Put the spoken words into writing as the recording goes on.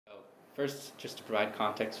First, just to provide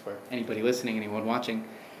context for anybody listening, anyone watching,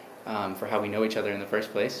 for how we know each other in the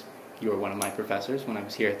first place. You were one of my professors when I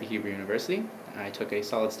was here at the Haber University. I took a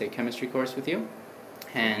solid-state chemistry course with you,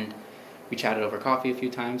 and we chatted over coffee a few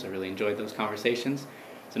times. I really enjoyed those conversations.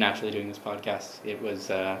 So naturally, doing this podcast, it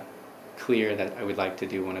was clear that I would like to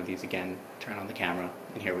do one of these again, turn on the camera,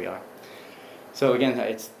 and here we are. So again,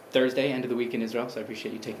 it's Thursday, end of the week in Israel, so I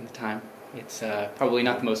appreciate you taking the time. It's probably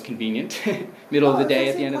not the most convenient middle of the day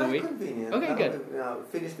at the end of the week. Convenient. Okay, good.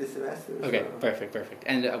 Finish the semester. Okay, perfect.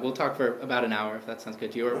 And we'll talk for about an hour if that sounds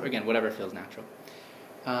good to you, or again, whatever feels natural.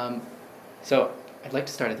 So I'd like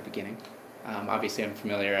to start at the beginning. Obviously, I'm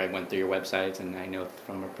familiar. I went through your websites, and I know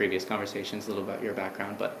from our previous conversations a little about your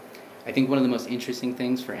background. But I think one of the most interesting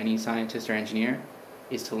things for any scientist or engineer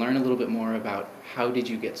is to learn a little bit more about how did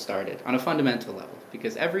you get started on a fundamental level,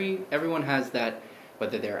 because everyone has that.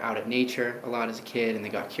 Whether they're out at nature a lot as a kid and they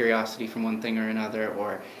got curiosity from one thing or another,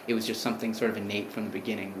 or it was just something sort of innate from the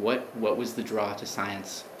beginning. What was the draw to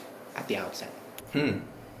science at the outset?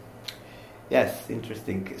 Yes,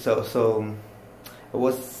 interesting. So I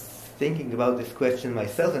was thinking about this question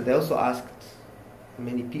myself, and I also asked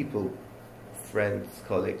many people, friends,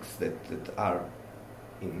 colleagues that are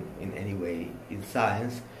in any way in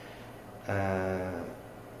science, why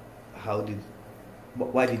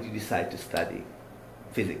did you decide to study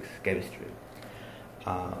physics, chemistry?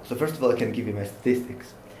 So first of all, I can give you my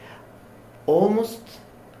statistics. Almost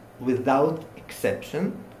without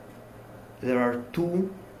exception, there are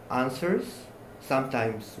two answers,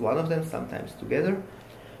 sometimes one of them, sometimes together.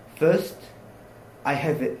 First, I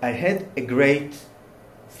had a great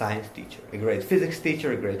science teacher, a great physics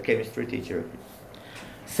teacher, a great chemistry teacher.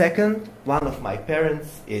 Second, one of my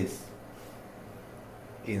parents is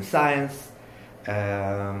in science,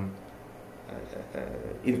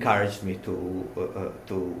 encouraged me to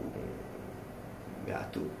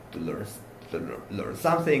learn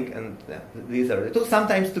something, and these are the two,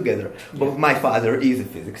 sometimes together. Yeah. But my father is a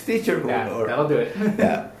physics teacher. That'll do it.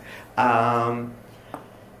 Yeah,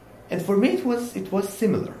 and for me it was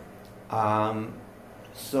similar.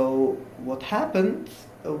 So what happened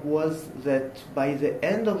was that by the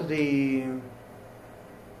end of the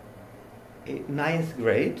ninth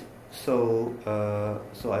grade. So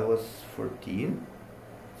I was 14.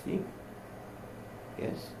 See?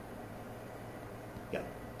 Yes. Yeah.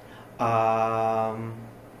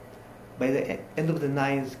 By the end of the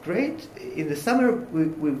ninth grade, in the summer,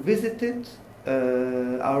 we visited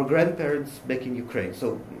our grandparents back in Ukraine.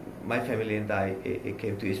 So my family and I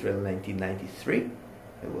came to Israel in 1993.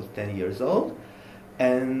 I was 10 years old,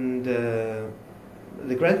 and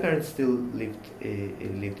the grandparents still lived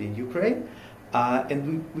in Ukraine.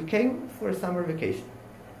 And we came for a summer vacation.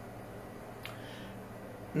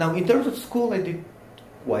 Now, in terms of school, I did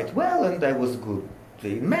quite well, and I was good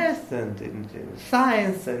in math and in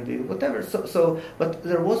science and in whatever. But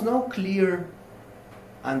there was no clear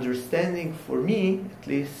understanding for me, at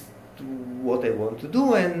least, what I want to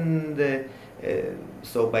do. And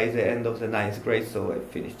so by the end of the ninth grade, so I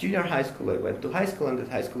finished junior high school. I went to high school, and at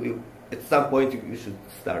high school, at some point, you should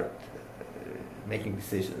start making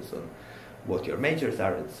decisions on what your majors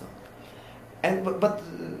are and so on. But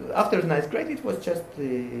after the ninth grade, it was just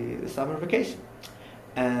the summer vacation.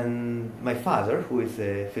 And my father, who is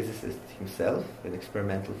a physicist himself, an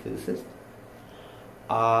experimental physicist,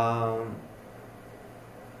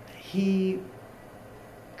 he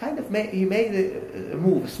kind of made a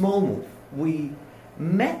move, a small move. We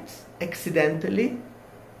met accidentally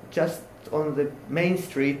just on the main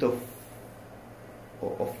street of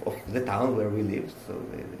the town where we lived, so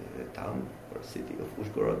the town or city of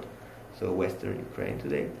Uzhgorod, so western Ukraine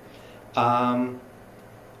today.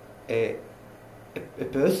 A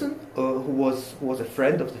person who was a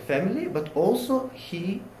friend of the family, but also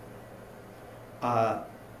he,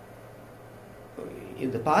 in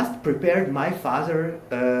the past, prepared my father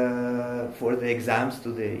for the exams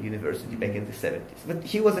to the university back in the 70s. But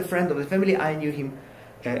he was a friend of the family. I knew him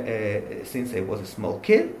since I was a small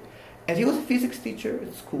kid. And he was a physics teacher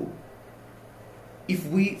at school. If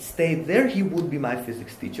we stayed there, he would be my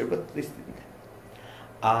physics teacher, but this didn't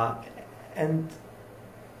happen. And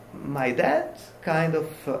my dad kind of,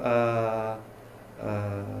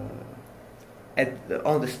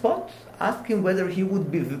 on the spot, asked him whether he would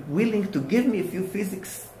be willing to give me a few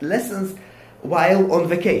physics lessons while on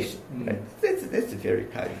vacation. Right? That's a very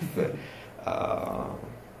kind of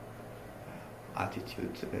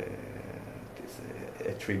attitude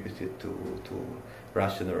attributed to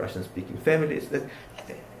Russian or Russian-speaking families. That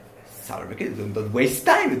summer vacation, don't waste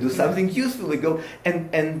time. Do something useful. We go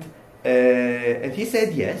and he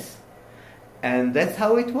said yes, and that's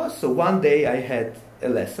how it was. So one day I had a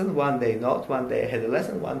lesson, one day not, one day I had a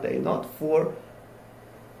lesson, one day not, for,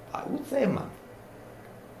 I would say, a month.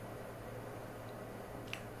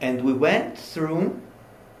 And we went through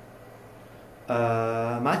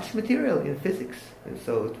much material in physics. And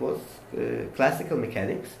so it was classical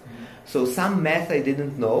mechanics. Mm-hmm. So some math I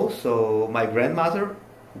didn't know. So my grandmother,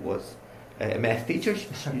 who was a math teacher,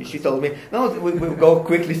 she told me, no, we'll go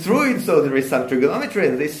quickly through it. So there is some trigonometry,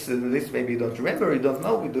 and this maybe you don't remember, you don't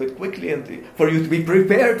know. We do it quickly, and for you to be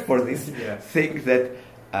prepared for this thing that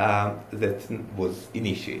was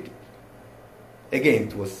initiated. Again,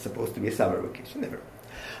 it was supposed to be a summer vacation. Never.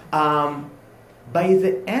 By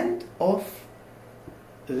the end of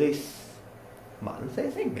this month, I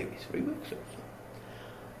think maybe 3 weeks or so,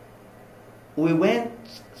 we went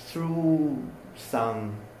through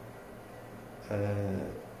some,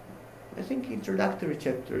 I think, introductory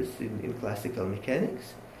chapters in classical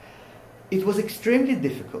mechanics. It was extremely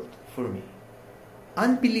difficult for me,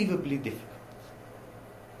 unbelievably difficult.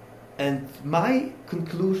 And my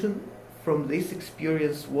conclusion from this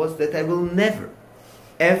experience was that I will never,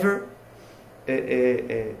 ever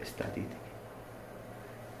study it again.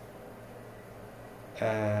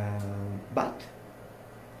 But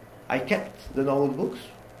I kept the notebooks.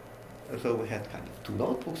 So we had kind of 2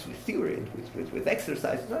 notebooks with theory and with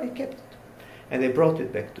exercises. So I kept it. And I brought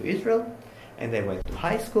it back to Israel. And I went to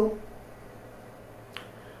high school.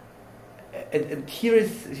 And here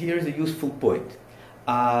is a useful point.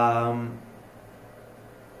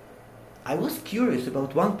 I was curious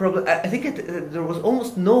about one problem. I think there was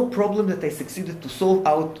almost no problem that I succeeded to solve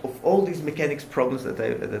out of all these mechanics problems that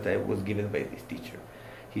I was given by this teacher.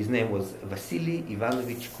 His name was Vasily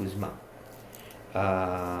Ivanovich Kuzma.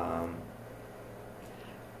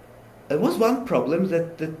 There was one problem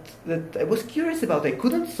that I was curious about. I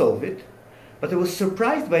couldn't solve it, but I was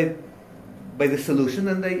surprised by the solution,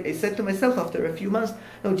 and I said to myself after a few months,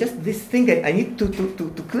 no, just this thing, I need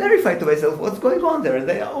to clarify to myself what's going on there. And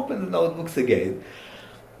I opened the notebooks again,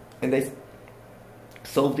 and I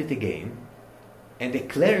solved it again, and I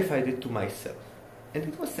clarified it to myself, and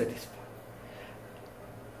it was satisfying.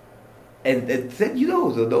 And then,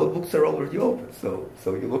 the notebooks are already open, so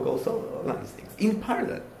you look also on these things. In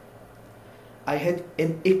parallel, I had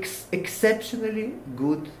an exceptionally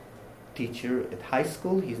good teacher at high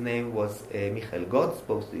school. His name was Michael Gotz.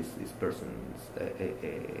 Both this person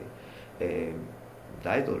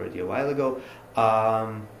died already a while ago.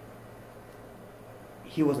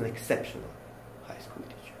 He was an exceptional high school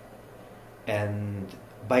teacher. And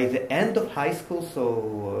by the end of high school,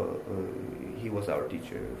 so he was our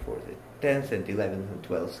teacher for the 10th and 11th and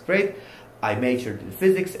 12th grade. I majored in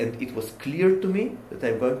physics, and it was clear to me that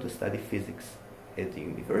I'm going to study physics at the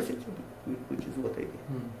university, which is what I did.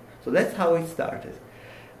 So that's how it started.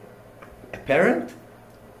 A parent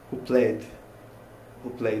who played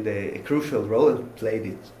a crucial role and played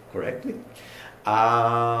it correctly,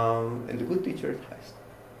 and a good teacher at high school.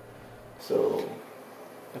 So,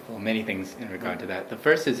 well, many things in regard to that. The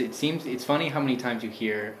first is, it's funny how many times you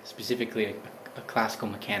hear specifically a classical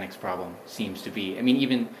mechanics problem seems to be. I mean,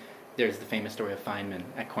 even there's the famous story of Feynman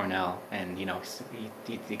at Cornell, and he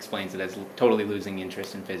explains it as totally losing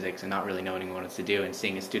interest in physics and not really knowing what it's to do, and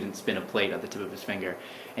seeing a student spin a plate at the tip of his finger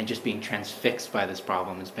and just being transfixed by this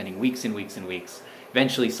problem and spending weeks and weeks and weeks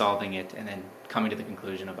eventually solving it, and then coming to the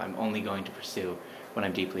conclusion of, I'm only going to pursue what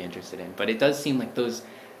I'm deeply interested in. But it does seem like those,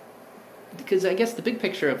 because I guess the big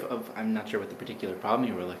picture of I'm not sure what the particular problem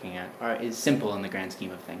you were looking at is simple in the grand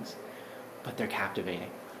scheme of things, but they're captivating.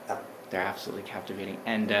 They're absolutely captivating.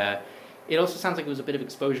 And it also sounds like it was a bit of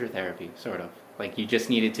exposure therapy, sort of. Like you just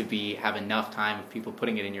needed to have enough time of people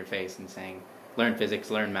putting it in your face and saying, learn physics,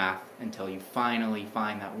 learn math, until you finally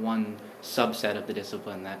find that one subset of the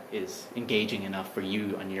discipline that is engaging enough for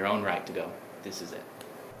you on your own right to go, this is it.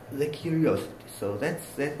 The curiosity. So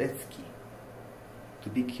that's key. To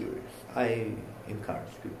be curious. I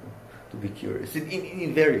encourage people to be curious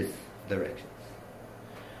in various directions.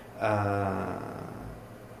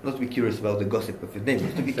 Not to be curious about the gossip of your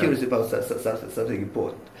neighbors, to be curious about something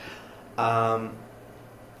important.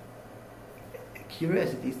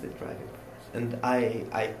 Curiosity is the driving force. And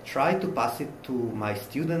I try to pass it to my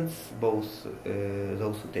students, both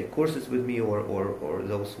those who take courses with me or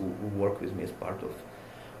those who work with me as part of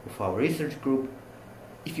our research group.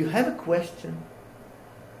 If you have a question,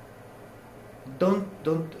 don't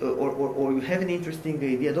or you have an interesting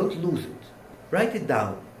idea, don't lose it. Write it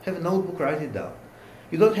down. Have a notebook, write it down.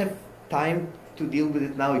 You don't have time to deal with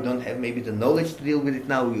it now. You don't have maybe the knowledge to deal with it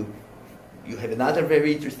now. You have another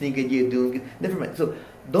very interesting idea doing it. Never mind. So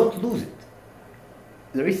don't lose it.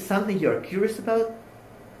 There is something you are curious about.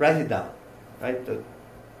 Write it down. Right?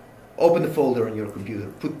 open the folder on your computer,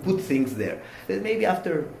 put things there. Then maybe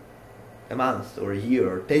after a month or a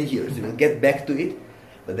year or 10 years, you will get back to it.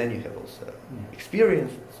 But then you have also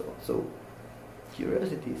experience. So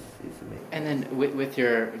curiosity is amazing. And then with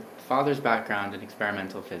your father's background in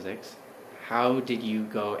experimental physics, how did you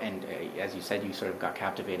go, and as you said, you sort of got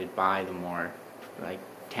captivated by the more like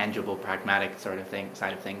tangible, pragmatic sort of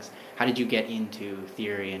side of things. How did you get into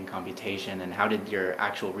theory and computation, and how did your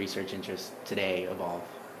actual research interest today evolve?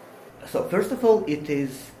 So first of all, it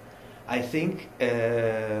is, I think,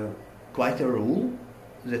 quite a rule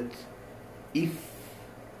that if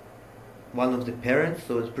one of the parents,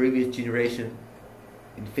 so the previous generation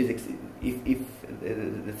in physics, if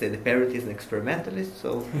let's say the parent is an experimentalist,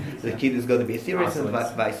 so the kid is going to be a theorist, and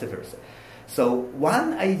vice versa. So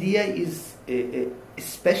one idea is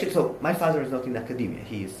especially. So my father is not in academia.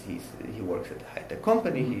 He works at a high-tech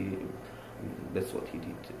company. That's what he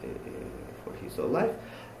did for his whole life.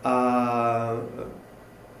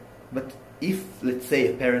 But if, let's say,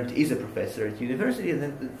 a parent is a professor at university,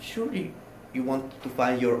 then surely you want to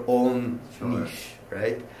find your own niche,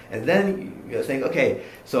 right? And then you're saying, okay,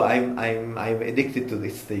 so I'm addicted to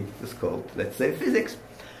this thing. It's called, let's say, physics,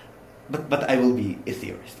 but I will be a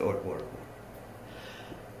theorist or.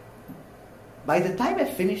 By the time I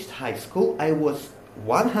finished high school, I was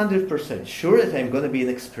 100% sure that I'm going to be an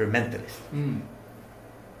experimentalist.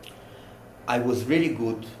 I was really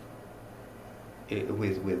good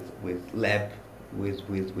with lab,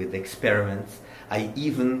 with experiments. I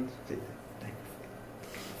even,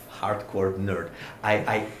 hardcore nerd,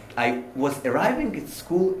 I was arriving at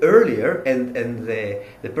school earlier, and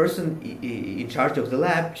the person in charge of the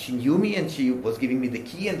lab, she knew me, and she was giving me the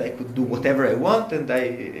key, and I could do whatever I want, and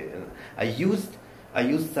I used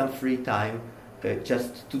some free time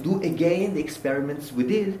just to do again the experiments we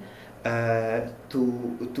did,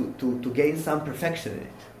 to gain some perfection in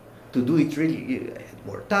it. To do it really, I had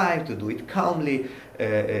more time, to do it calmly,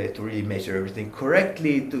 to really measure everything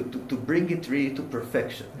correctly, to bring it really to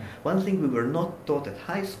perfection. One thing we were not taught at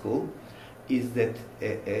high school is that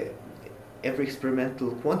every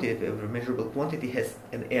experimental quantity, every measurable quantity has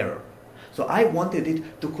an error. So I wanted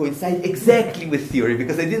it to coincide exactly with theory,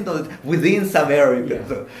 because I didn't know that within some error. Yeah.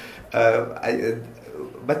 So,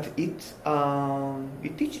 but it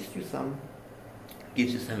teaches you some.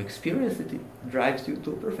 Gives you some experience, it drives you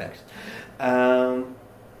to perfection.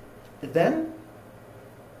 Then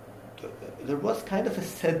there was kind of a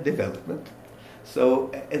sad development. So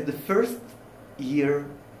at the first year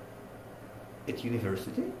at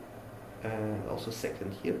university, also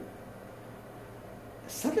second year,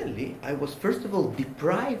 suddenly I was first of all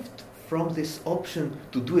deprived from this option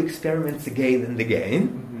to do experiments again and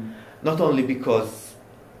again, not only because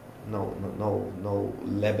no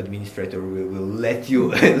lab administrator will let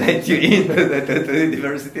you in the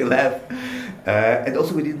university lab, and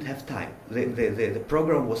also we didn't have time. The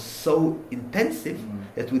program was so intensive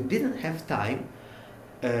that we didn't have time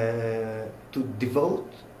to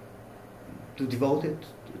devote it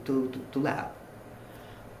to lab.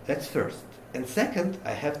 That's first. And second,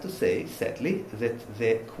 I have to say, sadly, that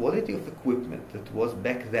the quality of equipment that was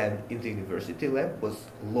back then in the university lab was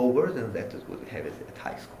lower than that we had at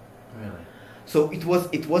high school. Really? So it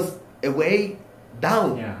was a way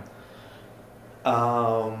down. Yeah.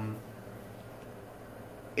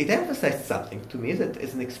 It emphasized something to me, that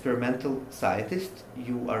as an experimental scientist,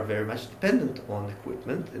 you are very much dependent on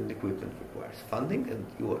equipment, and equipment requires funding, and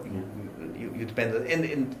you depend on,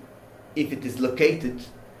 and if it is located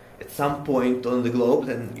at some point on the globe,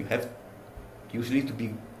 then you have usually to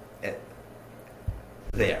be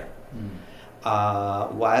there.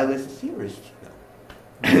 While as a theorist,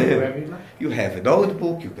 you have a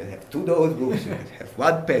notebook, you can have two notebooks, you can have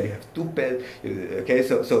one pen, you have two pens. Okay,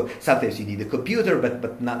 so sometimes you need a computer,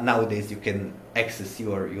 but nowadays you can access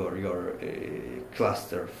your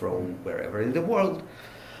cluster from wherever in the world,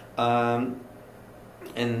 and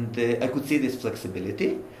I could see this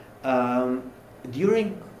flexibility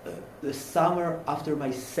during the summer after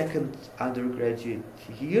my second undergraduate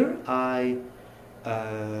year. I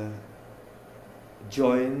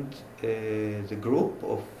joined the group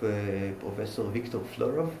of Professor Victor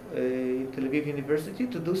Florov in Tel Aviv University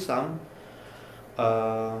to do some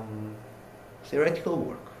theoretical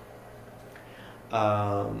work.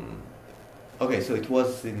 Okay, so it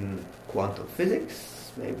was in quantum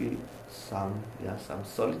physics, maybe some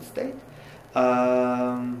solid state,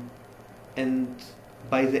 and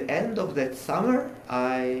by the end of that summer,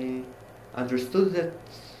 I understood that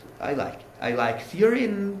I like it. I like theory,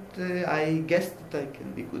 and I guessed that I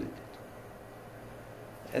can be good at it.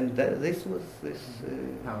 And this was a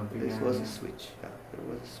switch. Yeah, there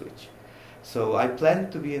was a switch. So I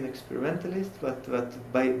planned to be an experimentalist, but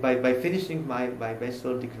by finishing my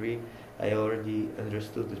bachelor degree, I already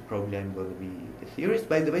understood that probably I'm going to be the theorist.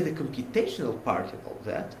 By the way, the computational part of all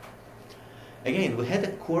that, again, we had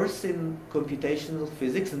a course in computational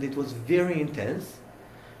physics, and it was very intense.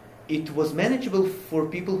 It was manageable for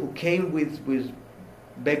people who came with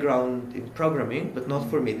background in programming, but not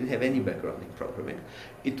for me. I didn't have any background in programming.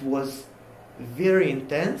 It was very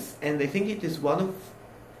intense, and I think it is one of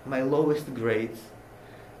my lowest grades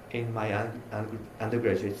in my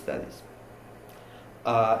undergraduate studies.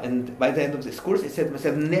 And by the end of this course, I said to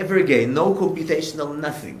myself, never again, no computational,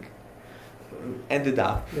 nothing. Ended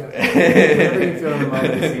up. Yeah. Whenever you feel in the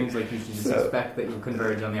moment, it seems like you should just expect that you'll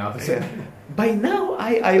converge on the opposite. By now,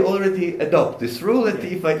 I already adopt this rule that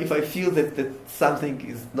if I feel that something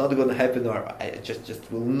is not going to happen, or I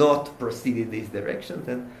just will not proceed in this direction,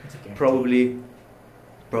 then probably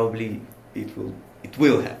it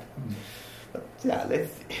will happen. Mm-hmm. But yeah,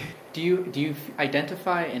 let's see. Do you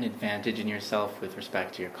identify an advantage in yourself with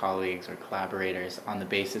respect to your colleagues or collaborators on the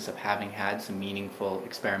basis of having had some meaningful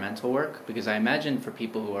experimental work? Because I imagine for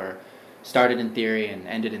people who are started in theory and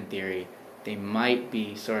ended in theory, they might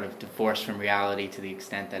be sort of divorced from reality to the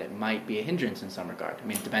extent that it might be a hindrance in some regard. I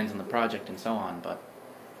mean, it depends on the project and so on, but...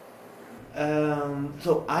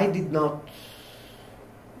 So I did not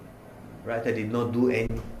do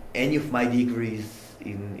any of my degrees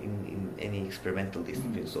in any experimental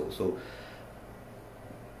discipline. Mm-hmm. So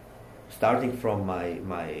starting from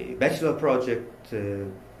my bachelor project,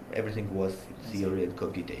 everything was theory and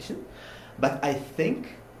computation. But I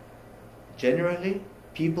think generally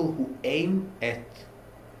people who aim at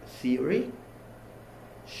theory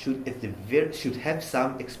should have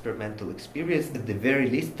some experimental experience. At the very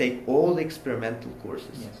least, take all the experimental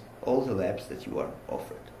courses, yes, all the labs that you are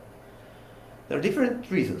offered. There are different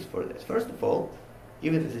reasons for that. First of all,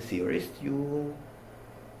 even as a theorist, you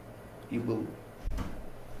will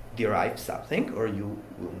derive something, or you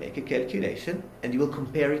will make a calculation, and you will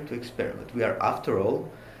compare it to experiment. We are, after all,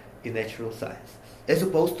 in natural sciences, as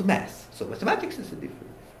opposed to math. So mathematics is a different,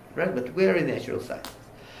 right? But we are in natural sciences,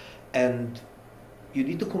 and you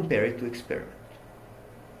need to compare it to experiment.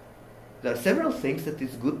 There are several things that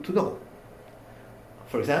is good to know.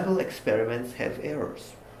 For example, experiments have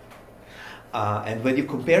errors. And when you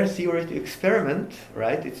compare theory to experiment,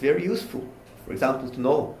 right, it's very useful, for example, to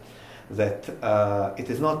know that it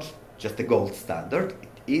is not just a gold standard. It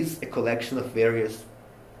is a collection of various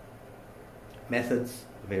methods,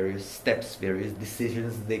 various steps, various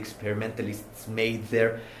decisions the experimentalists made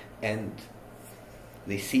there, and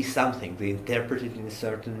they see something, they interpret it in a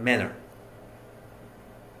certain manner.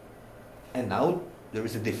 And now there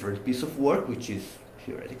is a different piece of work which is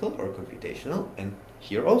theoretical or computational, and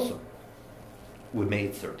here also we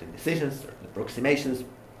made certain decisions, certain approximations,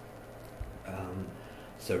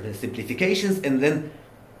 certain simplifications, and then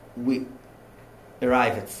we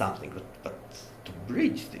arrive at something. But to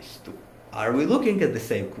bridge this, are we looking at the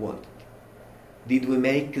same quantity? Did we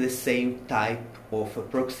make the same type of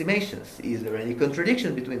approximations? Is there any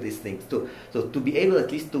contradiction between these things? So to be able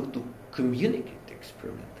at least to communicate to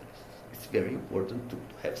experimentalists, it's very important to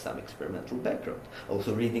have some experimental background.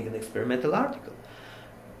 Also reading an experimental article.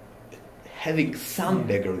 Having some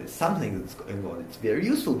background, something that's going on, it's very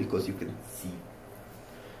useful because you can see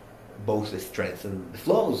both the strengths and the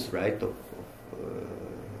flaws, right, of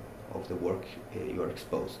the work you are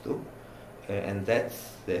exposed to, and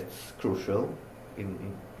that's crucial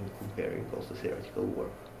in comparing also theoretical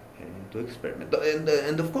work to experiment.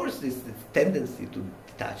 And of course, this tendency to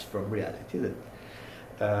detach from reality that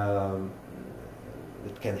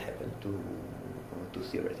can happen to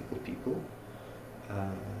theoretical people.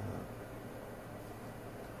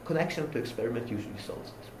 Connection to experiment usually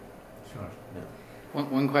solves this. Sure. Yeah.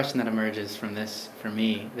 One question that emerges from this, for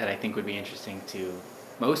me, that I think would be interesting to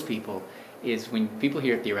most people, is when people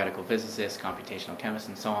hear theoretical physicists, computational chemists,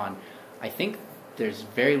 and so on, I think there's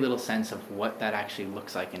very little sense of what that actually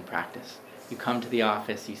looks like in practice. You come to the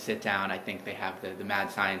office, you sit down, I think they have the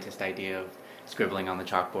mad scientist idea of scribbling on the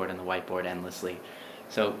chalkboard and the whiteboard endlessly.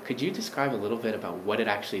 So could you describe a little bit about what it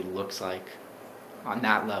actually looks like on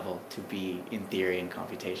that level to be in theory and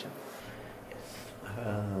computation? Yes.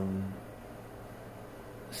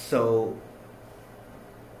 So,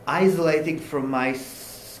 isolating from my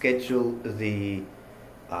schedule the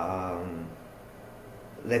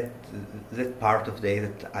that part of the day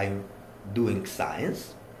that I'm doing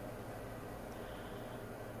science,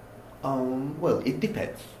 well, it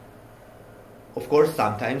depends. Of course,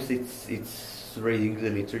 sometimes it's reading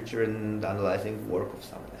the literature and analyzing the work of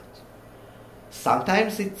someone else.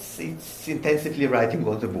 sometimes it's intensively writing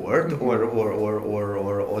on the board or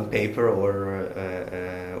on paper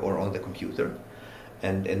or on the computer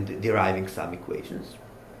and deriving some equations.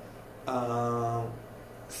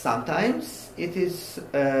 Sometimes it is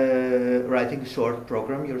writing a short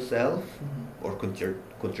program yourself or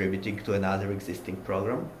contributing to another existing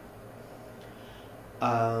program.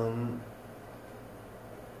 But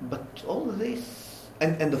all of this,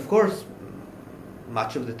 and of course,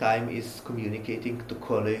 much of the time is communicating to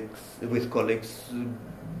with colleagues,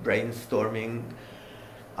 brainstorming,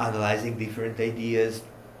 analyzing different ideas,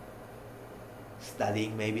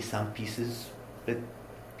 studying maybe some pieces that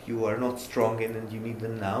you are not strong in and you need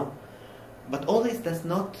them now. But all this does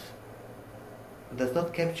not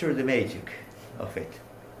capture the magic of it.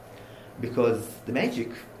 Because the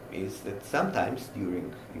magic is that sometimes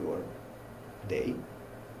during your day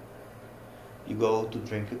you go to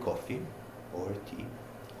drink a coffee or a tea,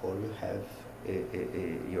 or you have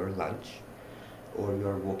your lunch, or you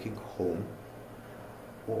are walking home,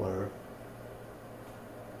 or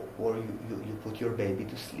you put your baby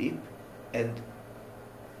to sleep, and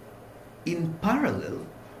in parallel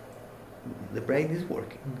the brain is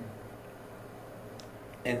working.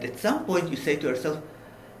 And at some point you say to yourself,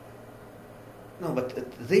 no, but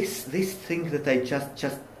this thing that I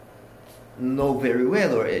just know very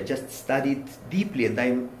well, or I just studied deeply and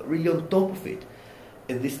I'm really on top of it,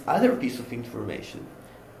 and this other piece of information,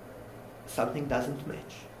 something doesn't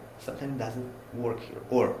match, something doesn't work here.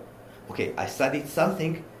 Or, okay, I studied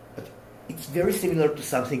something, but it's very similar to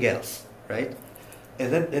something else, right?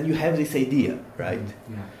 And then you have this idea, right?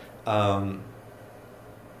 Yeah.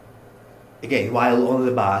 Again, while on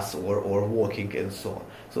the bus or walking and so on.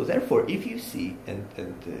 So therefore, if you see, and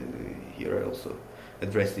here I also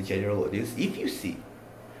address the general audience, if you see,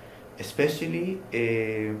 especially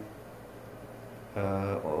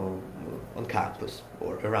on campus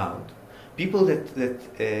or around, people that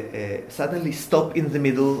suddenly stop in the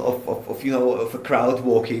middle of a crowd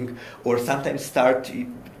walking, or sometimes start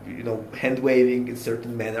hand waving in a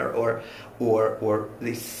certain manner, or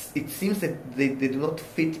it seems that they do not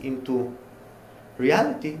fit into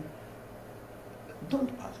reality.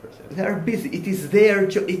 Don't bother them. They are busy. It is their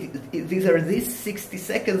job. These are these 60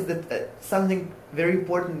 seconds that something very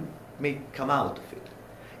important may come out of it.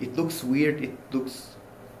 It looks weird. It looks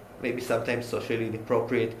maybe sometimes socially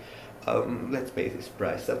inappropriate. Let's pay this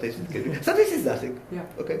price. Sometimes it can be. Sometimes it's nothing. Yeah.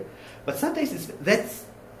 Okay. But sometimes that's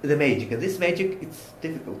the magic, and this magic, it's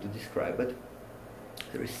difficult to describe, but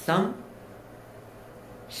there is some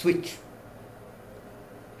switch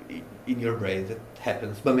in your brain that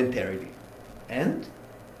happens momentarily, and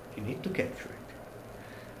you need to capture it.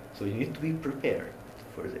 So you need to be prepared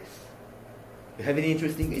for this. You have any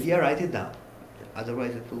interesting idea, write it down.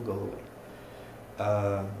 Otherwise it will go away.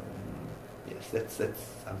 Yes, that's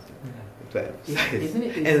something to emphasize. Isn't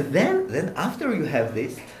it? And then after you have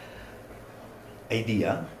this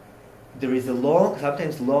idea, there is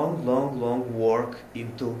sometimes long work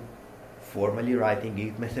into formally writing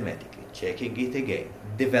it mathematically, checking it again,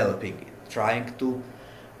 developing it, trying to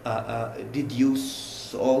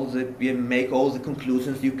deduce make all the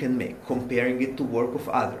conclusions you can make, comparing it to work of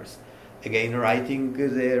others. Again, writing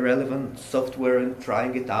the relevant software and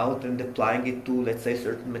trying it out and applying it to, let's say,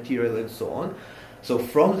 certain material and so on. So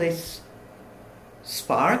from this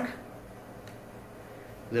spark,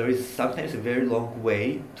 there is sometimes a very long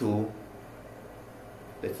way to,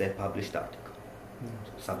 let's say, a published article.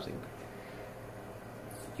 So something,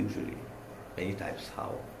 usually, many times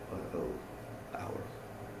how our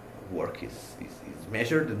work is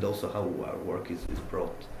measured, and also how our work is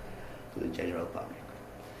brought to the general public.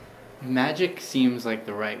 Magic seems like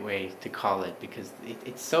the right way to call it, because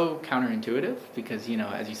it's so counterintuitive, because,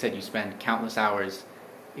 as you said, you spend countless hours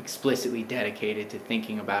explicitly dedicated to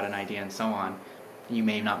thinking about an idea and so on. You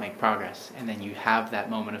may not make progress, and then you have that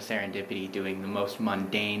moment of serendipity doing the most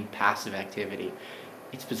mundane, passive activity.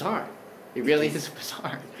 It's bizarre. It really is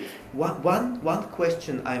bizarre. One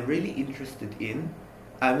question I'm really interested in,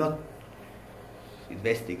 I'm not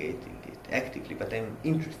investigating it actively, but I'm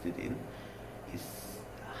interested in, is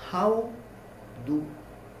how do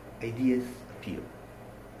ideas appear?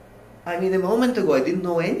 I mean, a moment ago I didn't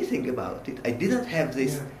know anything about it. I didn't have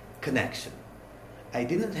this connection. I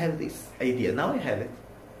didn't have this idea. Now I have it.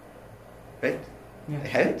 Right? Yeah. I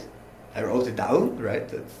have it. I wrote it down, right?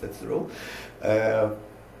 That's the rule.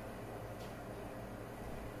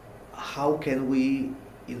 How can we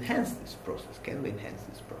enhance this process? Can we enhance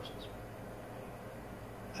this process?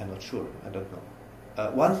 I'm not sure. I don't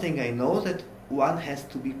know. One thing I know that one has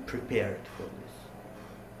to be prepared for this.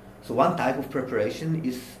 So one type of preparation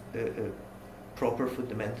is proper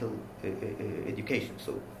fundamental education.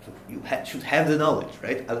 So you should have the knowledge,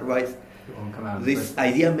 right? Otherwise, this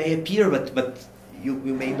idea may appear, but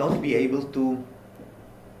you may not be able to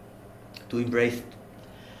embrace it.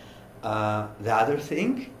 The other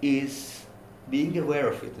thing is being aware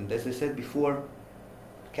of it, and as I said before,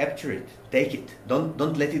 capture it, take it.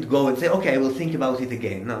 Don't let it go and say, okay, I will think about it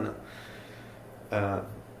again. No.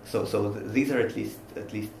 So these are at least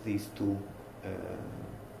these two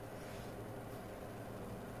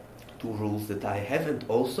rules that I have, and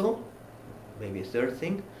also maybe a third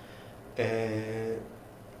thing.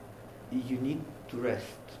 You need to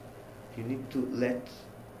rest. You need to let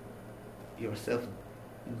yourself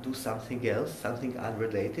do something else, something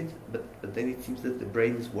unrelated, but then it seems that the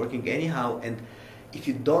brain is working anyhow, and if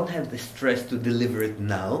you don't have the stress to deliver it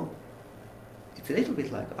now, it's a little bit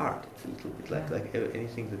like art. It's a little bit like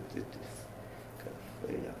anything that is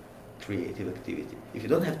kind of creative activity. If you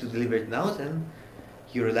don't have to deliver it now, then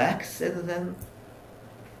you relax, and then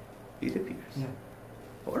it appears. Yeah.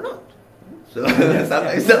 Or not. So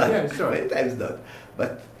sometimes not. Yeah, sure. Many times not.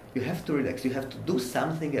 But you have to relax. You have to do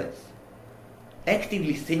something else.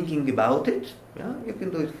 Actively thinking about it, you can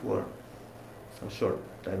do it for some short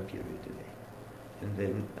time period today. And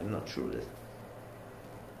then I'm not sure that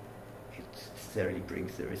it necessarily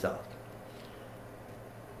brings the result.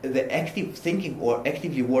 The active thinking or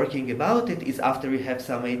actively working about it is after you have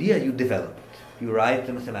some idea, you develop it. You write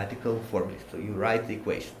the mathematical formula, so you write the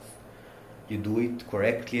equations. You do it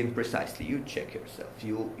correctly and precisely. You check yourself.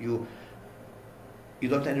 You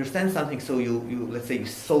don't understand something, so you let's say you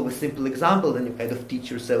solve a simple example, then you kind of teach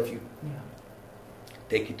yourself. You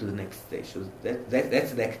take it to the next stage. So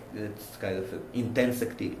that's kind of an intense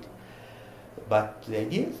activity. But the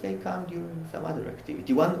ideas, they come during some other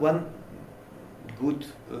activity. One good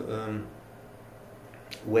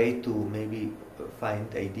way to maybe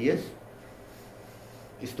find ideas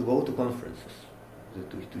is to go to conferences,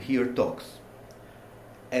 to hear talks.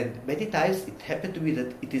 And many times it happened to me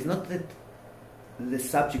that it is not that the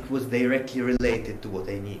subject was directly related to what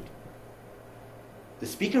I need. The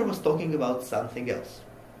speaker was talking about something else.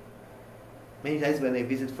 Many times when I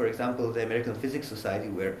visit, for example, the American Physics Society,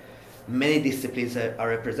 where many disciplines are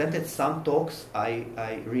represented, some talks I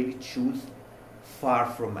really choose far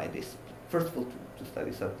from my discipline. First of all, to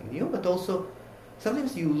study something new, but also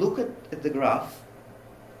sometimes you look at the graph,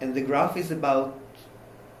 and the graph is about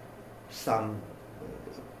some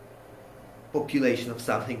population of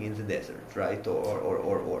something in the desert, right?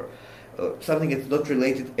 Or something that's not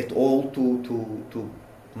related at all to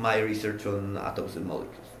my research on atoms and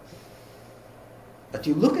molecules. But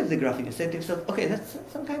you look at the graph and you say to yourself, okay, that's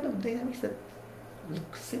some kind of dynamics that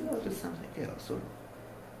look similar to something else. Or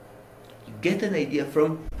you get an idea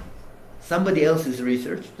from somebody else's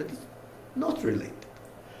research that is not related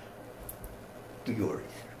to your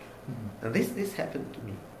research. Mm-hmm. And this happened to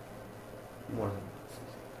me more than once.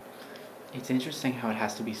 It's interesting how it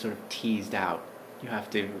has to be sort of teased out. You have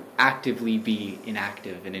to actively be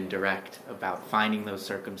inactive and indirect about finding those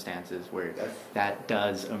circumstances where that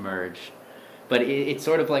does emerge. But it's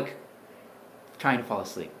sort of like trying to fall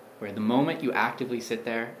asleep, where the moment you actively sit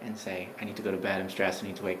there and say, I need to go to bed, I'm stressed, I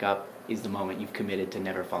need to wake up, is the moment you've committed to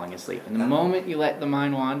never falling asleep. And the moment you let the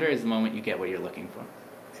mind wander is the moment you get what you're looking for.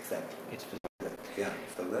 Exactly. It's yeah,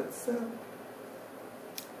 so that's...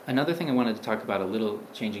 Another thing I wanted to talk about, a little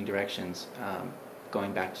changing directions,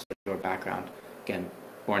 going back to your background. Again,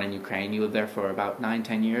 born in Ukraine, you lived there for about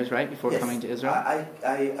 9-10 years, right, before coming to Israel? I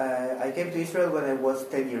came to Israel when I was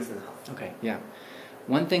 10 years and a half. Okay, yeah.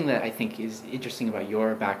 One thing that I think is interesting about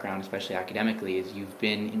your background, especially academically, is you've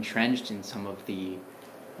been entrenched in some of the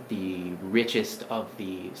richest of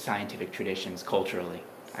the scientific traditions culturally.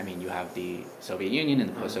 I mean, you have the Soviet Union and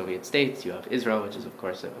the post-Soviet states, you have Israel, which is, of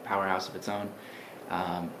course, a powerhouse of its own,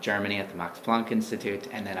 Germany at the Max Planck Institute,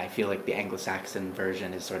 and then I feel like the Anglo-Saxon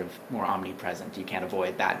version is sort of more omnipresent. You can't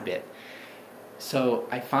avoid that bit. So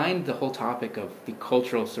I find the whole topic of the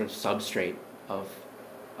cultural sort of substrate of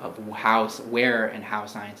how, where and how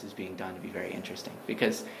science is being done to be very interesting,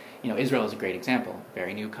 because Israel is a great example,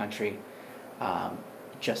 very new country,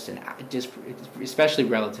 especially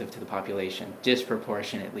relative to the population,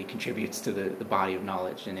 disproportionately contributes to the body of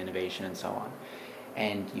knowledge and innovation and so on.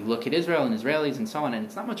 And you look at Israel and Israelis and so on, and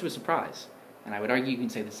it's not much of a surprise. And I would argue you can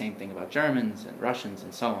say the same thing about Germans and Russians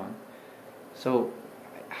and so on. So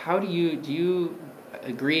how do you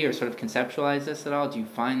agree or sort of conceptualize this at all? Do you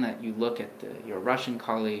find that you look at your Russian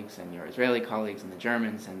colleagues and your Israeli colleagues and the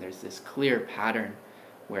Germans, and there's this clear pattern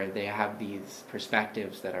where they have these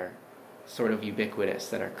perspectives that are sort of ubiquitous,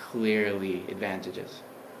 that are clearly advantages?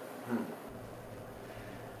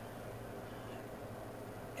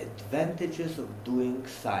 advantages of doing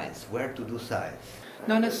science, where to do science.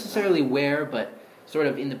 Not necessarily where, but sort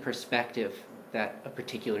of in the perspective that a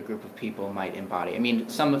particular group of people might embody. I mean,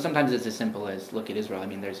 sometimes it's as simple as look at Israel. I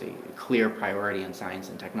mean, there's a clear priority in science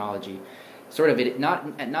and technology. Sort of not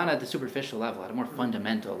at the superficial level, at a more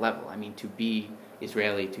fundamental level. I mean, to be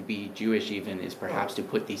Israeli, to be Jewish even, is perhaps to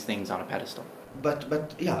put these things on a pedestal.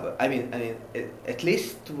 But yeah, I mean, at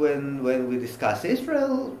least when we discuss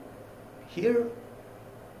Israel, here,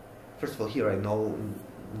 first of all, here I know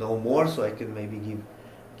more, so I can maybe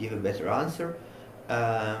give a better answer.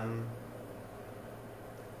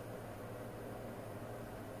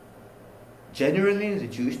 Generally, in the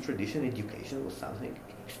Jewish tradition, education was something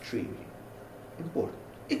extremely important.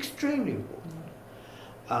 Extremely important.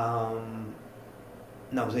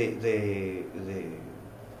 Now, the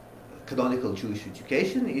canonical Jewish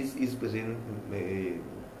education is within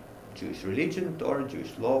Jewish religion, Torah,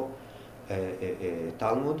 Jewish law,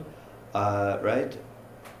 Talmud, right?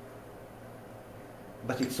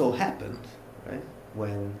 But it so happened, right,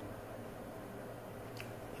 when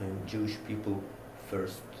Jewish people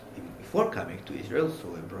first, even before coming to Israel,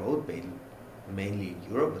 so abroad, mainly in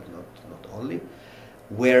Europe, but not only,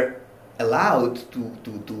 were allowed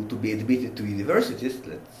to be admitted to universities.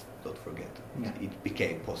 Let's not forget, it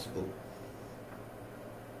became possible,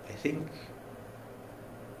 I think,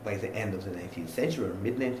 by the end of the 19th century or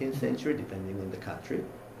mid-19th century, depending on the country.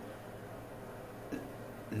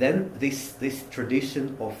 Then this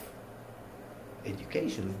tradition of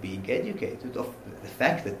education, of being educated, of the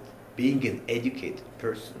fact that being an educated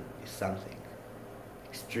person is something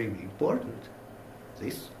extremely important,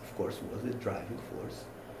 this, of course, was the driving force,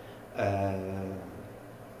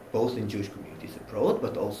 both in Jewish communities abroad,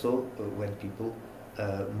 but also when people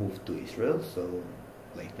moved to Israel, so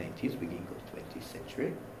late 19th, beginning of 20th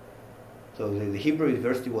century. So the Hebrew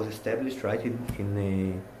University was established right in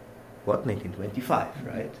 1925,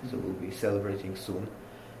 right? So we'll be celebrating soon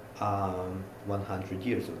 100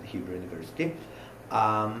 years of the Hebrew University.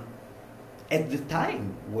 At the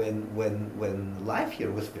time when life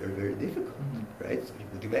here was very, very difficult, right? So you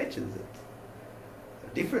would imagine that there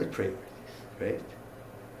are different priorities, right?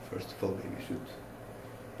 First of all, maybe you should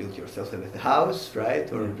build yourself a house,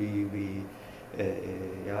 right? Or be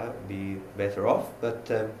better off. But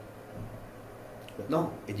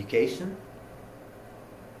no, education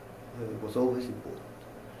was always important.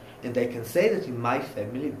 And I can say that in my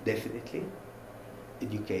family, definitely,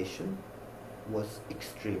 education was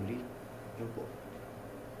extremely important.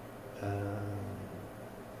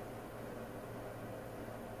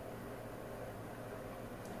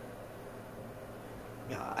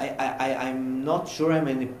 I'm not sure I'm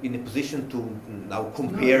in a position to now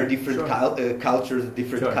compare different cultures,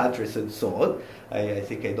 different countries, and so on. I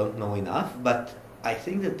think I don't know enough, but I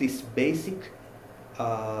think that this basic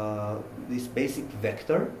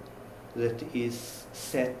vector that is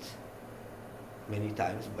set many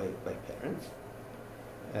times by parents.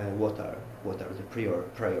 What are the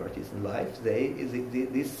priorities in life?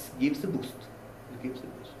 This gives a boost. It gives a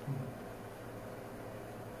boost.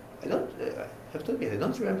 I have to admit, I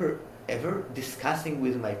don't remember ever discussing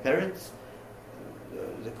with my parents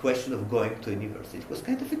the question of going to university. It was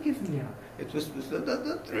kind of a given. Yeah. It was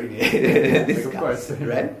not really discussed,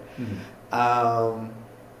 right?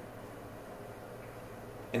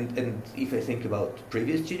 And if I think about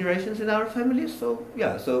previous generations in our family,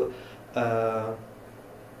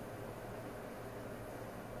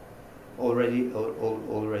 already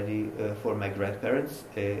for my grandparents,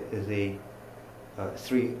 they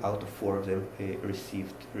 3 out of 4 of them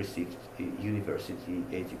received university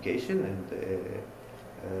education,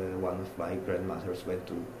 and one of my grandmothers went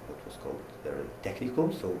to what was called their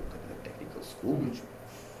technicum, so a technical school, which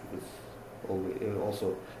was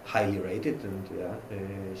also highly rated, and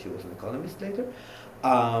she was an economist later.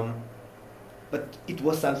 But it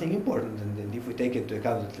was something important, and if we take into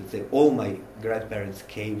account that, let's say, all my grandparents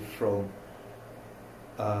came from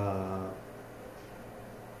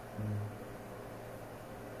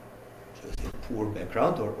poor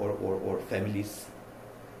background or families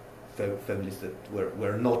that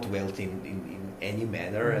were not wealthy in any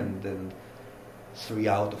manner, and then 3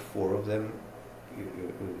 out of 4 of them,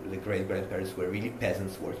 the great-grandparents, were really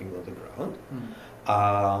peasants working on the ground.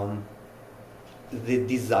 The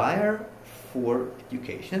desire for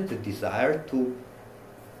education, the desire to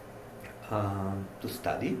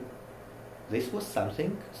study, this was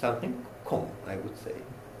something common, I would say,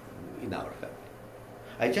 in our family.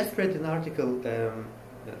 I just read an article, a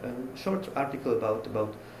short article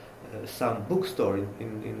about some bookstore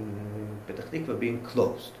in Petah Tikva being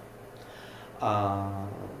closed,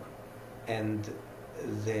 and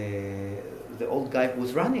the old guy who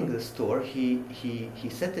was running the store, he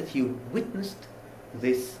said that he witnessed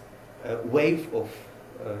this wave of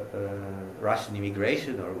Russian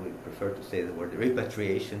immigration, or we prefer to say the word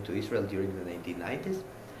repatriation, to Israel during the 1990s.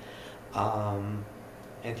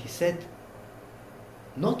 And he said,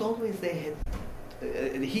 not always they had.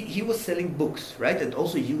 He was selling books, right, and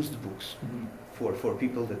also used books for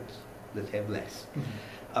people that have less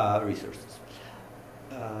resources.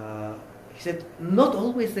 He said not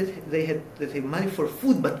always that they had money for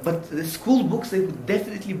food, but the school books they would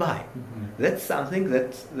definitely buy. That's something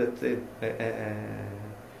that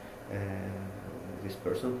this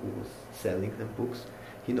person who was selling them books,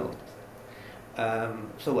 he noticed.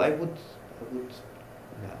 So I would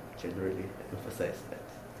generally emphasize that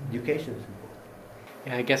education is important.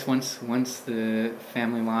 Yeah, I guess once the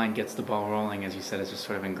family line gets the ball rolling, as you said, it's just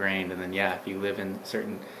sort of ingrained. And then, if you live in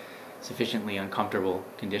certain sufficiently uncomfortable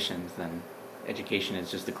conditions, then education is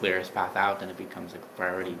just the clearest path out, and it becomes a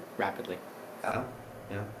priority rapidly. Yeah.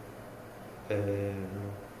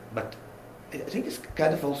 But I think it's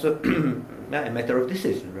kind of also a matter of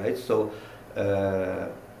decision, right? So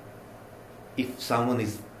if someone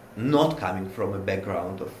is not coming from a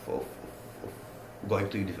background of going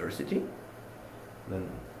to university, then,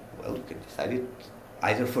 well, you can decide it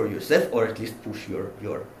either for yourself or at least push your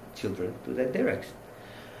children to that direction.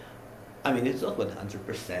 I mean, it's not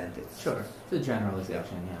 100%. It's a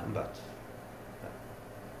generalization, yeah. But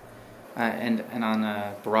and on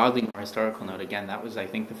a broadly more historical note, again, that was, I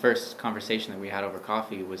think, the first conversation that we had over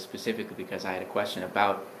coffee was specifically because I had a question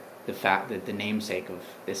about the fact that the namesake of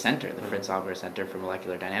this center, the Fritz Haber Center for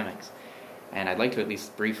Molecular Dynamics. And I'd like to at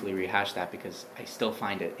least briefly rehash that because I still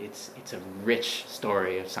find it's a rich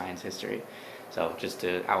story of science history. So just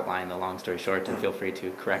to outline the long story short, and feel free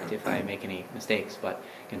to correct if I make any mistakes, but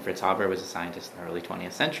again, Fritz Haber was a scientist in the early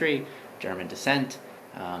 20th century, German descent.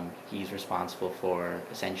 He's responsible for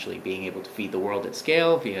essentially being able to feed the world at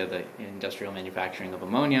scale via the industrial manufacturing of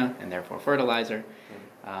ammonia and therefore fertilizer,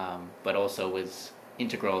 but also was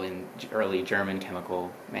integral in early German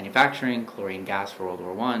chemical manufacturing, chlorine gas for World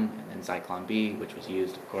War I, and then Zyklon B, which was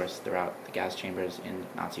used, of course, throughout the gas chambers in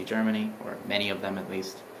Nazi Germany, or many of them at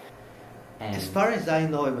least. And as far as I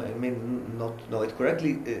know, I may not know it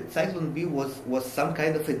correctly, Zyklon B was some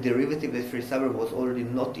kind of a derivative that Fritz Haber was already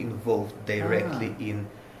not involved directly in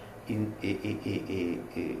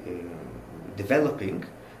developing.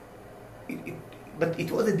 But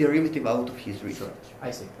it was a derivative out of his research.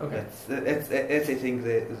 I see. Okay. That's I think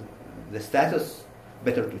the status.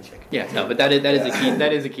 Better to check. Yeah, no, but that is a key.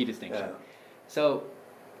 That is a key distinction. So,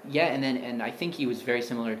 and I think he was very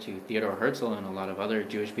similar to Theodor Herzl and a lot of other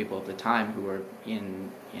Jewish people at the time who were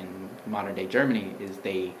in modern day Germany. Is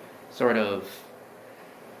they sort of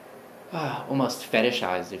almost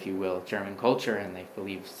fetishized, if you will, German culture, and they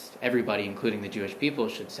believed everybody, including the Jewish people,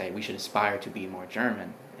 should say we should aspire to be more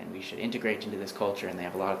German. And we should integrate into this culture, and they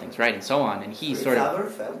have a lot of things right, and so on. And he sort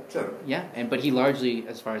of felt German. Yeah, but he largely,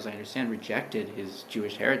 as far as I understand, rejected his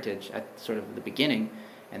Jewish heritage at sort of the beginning,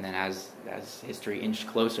 and then as history inched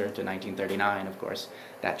closer to 1939, of course,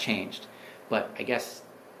 that changed. But I guess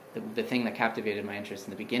the thing that captivated my interest in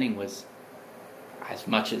the beginning was, as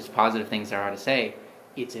much as positive things there are to say,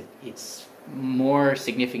 it's more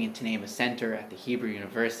significant to name a center at the Hebrew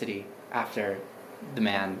University after the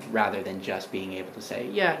man, rather than just being able to say,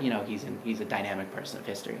 he's a dynamic person of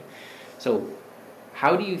history. So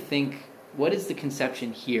how do you think, what is the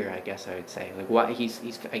conception here, I guess I would say? Like, what he's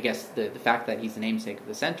I guess the fact that he's the namesake of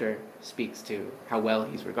the center speaks to how well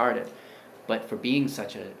he's regarded. But for being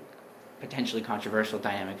such a potentially controversial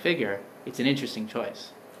dynamic figure, it's an interesting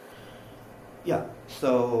choice. Yeah,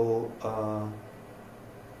 so,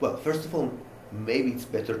 well, first of all, maybe it's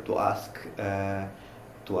better to ask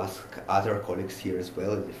other colleagues here as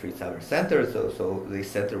well at the Fritz Haber Center. So the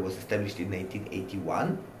center was established in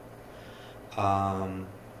 1981.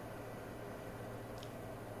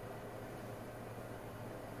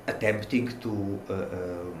 Attempting to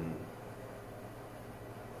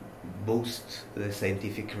boost the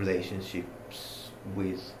scientific relationships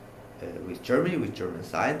with Germany, with German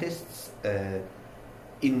scientists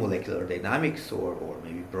in molecular dynamics, or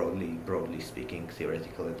maybe broadly speaking,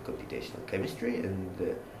 theoretical and computational chemistry,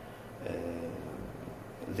 and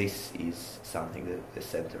this is something that the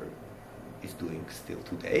center is doing still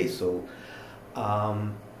today. So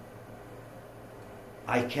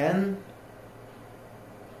I can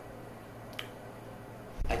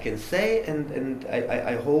say, and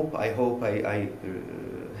I hope I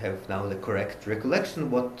have now the correct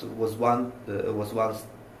recollection. What was once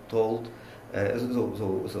told.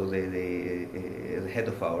 So the head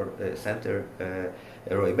of our center,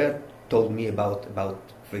 Roy told me about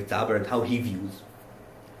Fritz Haber and how he views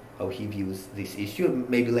this issue.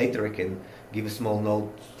 Maybe later I can give a small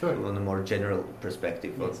note on a more general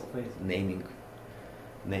perspective of naming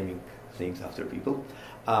things after people.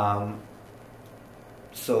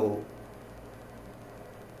 So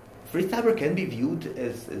Fritz Haber can be viewed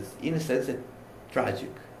as in a sense a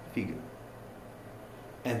tragic figure,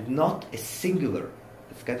 and not a singular.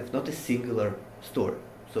 It's kind of not a singular story.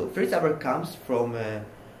 So Fritz Haber comes from a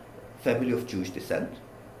family of Jewish descent.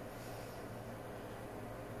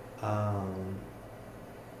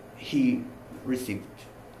 He received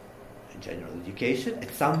a general education.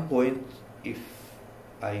 At some point, if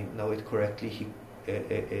I know it correctly, he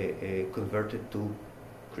converted to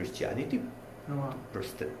Christianity,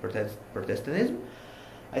 Protestantism,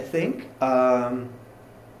 I think.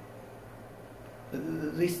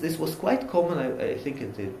 This was quite common, I think,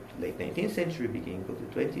 in the late 19th century, beginning of the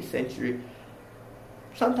 20th century.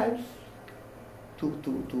 Sometimes to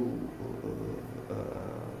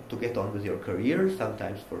get on with your career,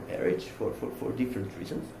 sometimes for marriage, for different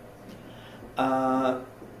reasons.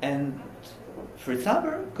 And Fritz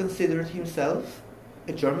Haber considered himself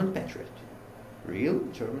a German patriot, real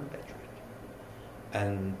German patriot.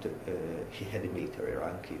 And he had a military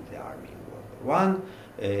rank in the army in World War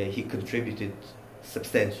I. He contributed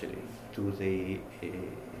substantially to the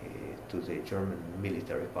German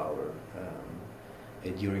military power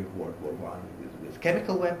during World War I with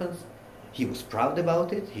chemical weapons. He was proud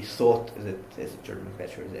about it. He thought that as a German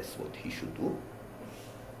patriot, that's what he should do.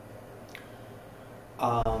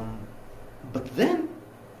 But then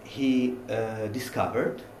he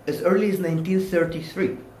discovered, as early as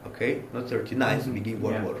 1933, okay, not 39, so beginning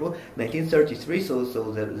World War II, 1933. So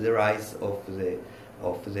the rise of the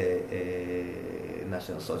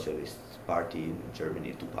National Socialist Party in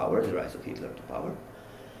Germany to power, the rise of Hitler to power.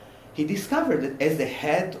 He discovered that as the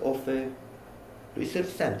head of a research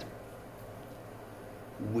center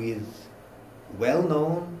with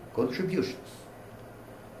well-known contributions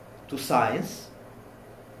to science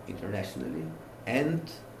internationally and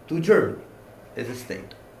to Germany as a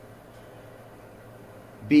state,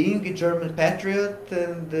 being a German patriot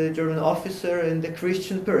and a German officer and a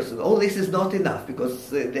Christian person, all this is not enough,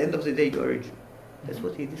 because at the end of the day you are a Jew. That's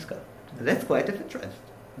what he discovered. And that's quite a contrast.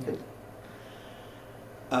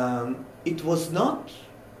 It was not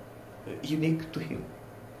unique to him.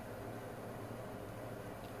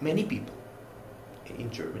 Many people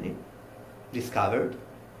in Germany discovered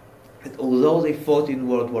that although they fought in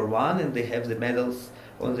World War I and they have the medals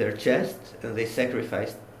on their chest and they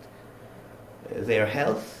sacrificed their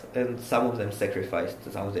health, and some of them sacrificed,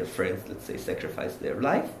 some of their friends, let's say, sacrificed their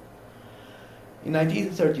life. In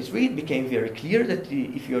 1933 it became very clear that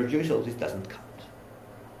if you are Jewish, all this doesn't count.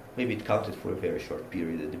 Maybe it counted for a very short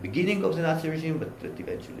period at the beginning of the Nazi regime, but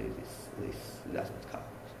eventually this doesn't count.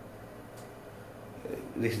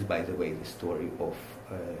 This is, by the way, the story of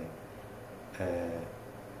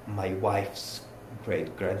my wife's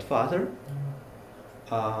great-grandfather,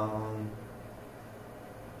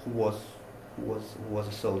 who was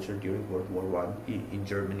a soldier during World War I in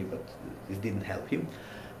Germany, but this didn't help him,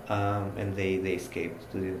 and they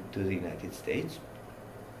escaped to the United States.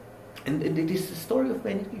 And it is the story of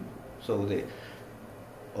many people. So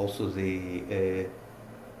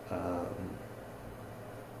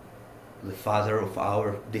the father of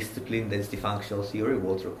our discipline, density functional theory,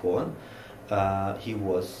 Walter Cohen, he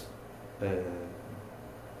was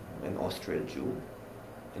an Austrian Jew,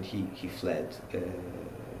 and he fled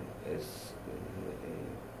as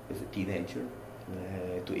a teenager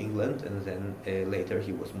to England, and then later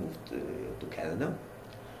he was moved to Canada.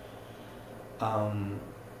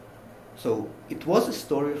 So it was a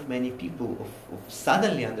story of many people of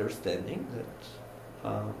suddenly understanding that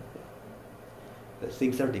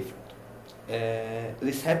things are different.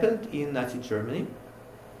 This happened in Nazi Germany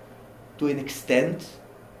to an extent,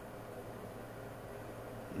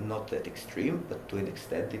 not that extreme, but to an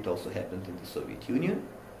extent it also happened in the Soviet Union.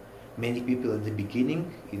 Many people in the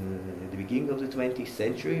beginning of the 20th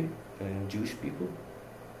century, Jewish people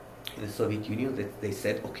in the Soviet Union, that they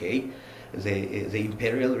said, okay, the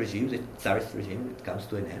imperial regime, the Tsarist regime, it comes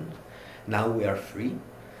to an end. Now we are free.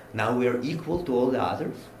 Now we are equal to all the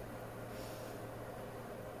others.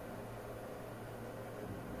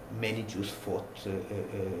 Many Jews fought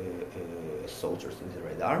as soldiers in the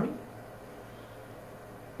Red Army.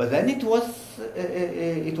 But then it was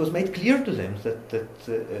made clear to them that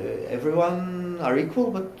everyone are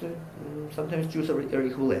equal, but sometimes Jews are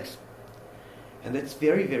equal less. And that's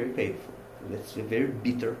very, very painful. That's a very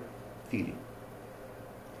bitter feeling.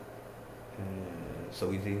 so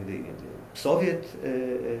in the Soviet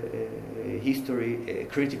history, a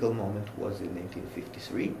critical moment was in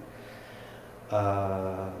 1953,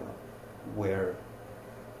 where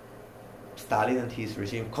Stalin and his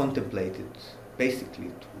regime contemplated basically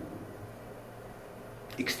to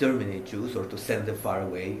exterminate Jews or to send them far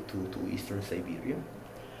away to eastern Siberia.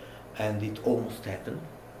 And it almost happened.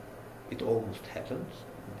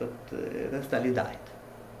 But then Stalin died.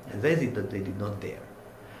 And they did not dare.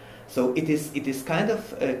 So it is kind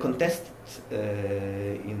of contested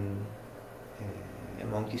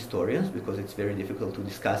among historians, because it's very difficult to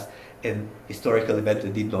discuss an historical event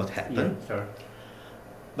that did not happen. Yeah, sure.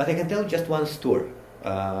 But I can tell just one story.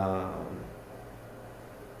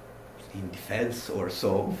 In defense or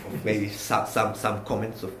so, of maybe some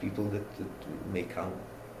comments of people that may come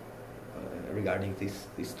regarding this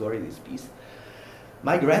story, this piece.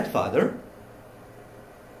 My grandfather,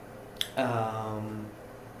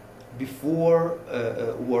 before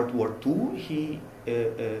World War II,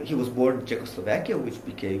 he was born in Czechoslovakia, which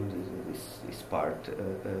became this part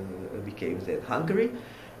became then Hungary,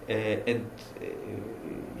 and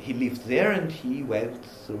he lived there, and he went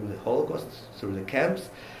through the Holocaust, through the camps.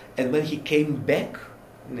 And when he came back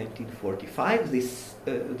in 1945, this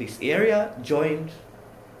area joined,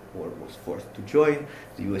 or was forced to join,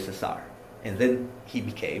 the USSR. And then he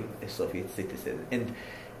became a Soviet citizen. And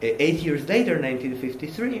 8 years later,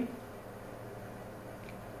 1953,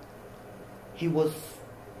 he was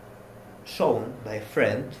shown by a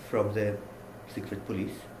friend from the secret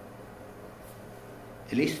police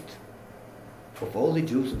a list of all the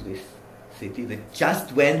Jews of this city that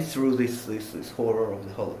just went through this horror of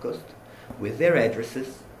the Holocaust, with their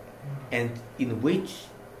addresses, and in which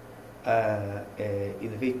how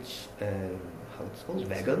it's called,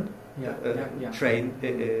 wagon, train.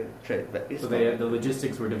 So the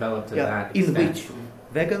logistics were developed to that in extent. which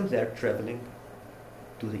wagons they're traveling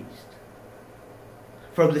to the east.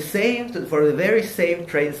 From the very same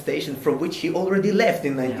train station from which he already left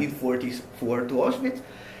in 1944 to Auschwitz,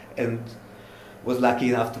 and was lucky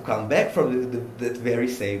enough to come back from that very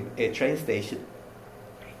same train station.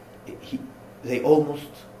 They almost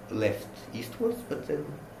left eastwards, but then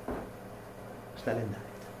Stalin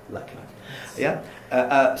died, luckily.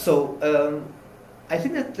 So I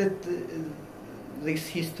think that this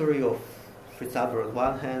history of Fritz Haber on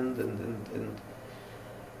one hand and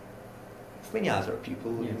many other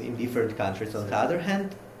people in different countries on the other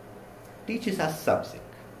hand teaches us something.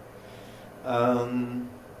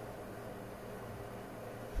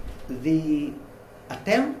 The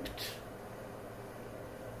attempt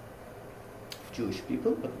of Jewish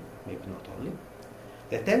people, but maybe not only,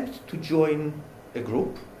 the attempt to join a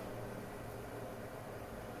group,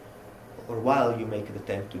 or while you make an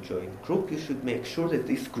attempt to join a group, you should make sure that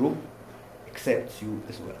this group accepts you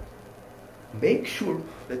as well. Make sure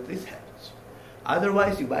that this happens.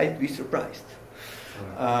 Otherwise, you might be surprised.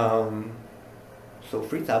 So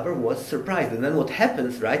Fritz Haber was surprised. And then what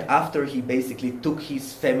happens, right, after he basically took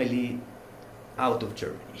his family out of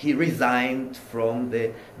Germany, he resigned from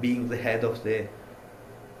being the head of the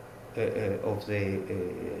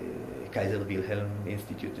Kaiser Wilhelm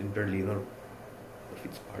Institute in Berlin, or of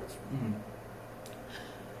its parts. Mm-hmm.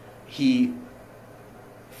 He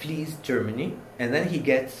flees Germany, and then he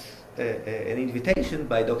gets an invitation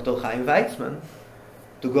by Dr. Chaim Weizmann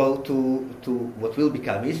to go to what will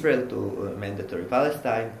become Israel, to mandatory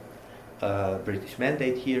Palestine, British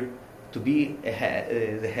mandate here, to be the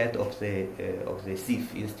head of the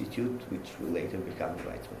SIF Institute, which will later become the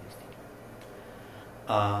Weizmann Institute.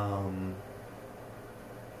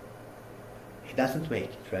 He doesn't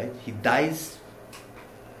make it, right? He dies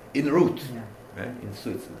en route, right, in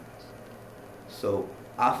Switzerland. So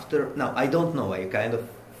now I don't know, I kind of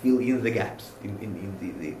fill in the gaps in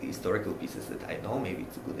the historical pieces that I know. Maybe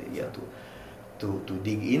it's a good idea to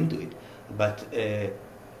dig into it. But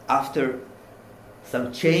after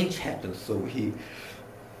some change happens, so he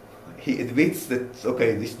admits that,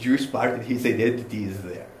 okay, this Jewish part in his identity is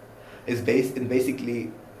there. It's based, and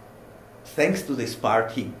basically, thanks to this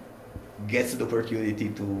part, he gets the opportunity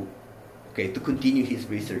to continue his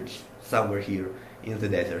research somewhere here in the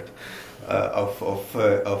desert of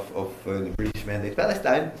the British Mandate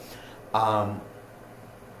Palestine.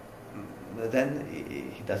 Then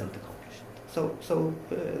he doesn't accomplish it. So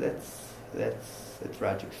that's a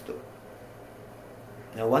tragic story.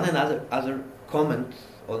 Now, one other comment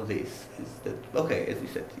on this is that, okay, as you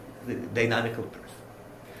said, the dynamical person.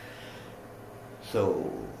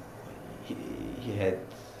 So he had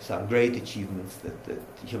some great achievements that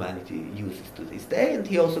humanity uses to this day, and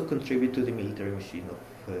he also contributed to the military machine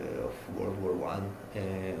of World War I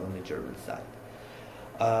on the German side.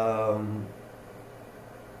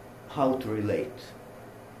 how to relate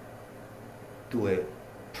to a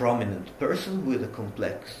prominent person with a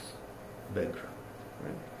complex background.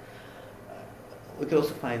 Right? We can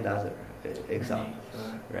also find other examples,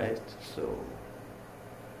 right? So,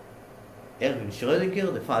 Erwin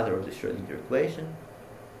Schrödinger, the father of the Schrödinger equation,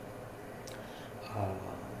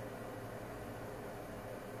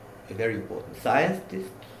 a very important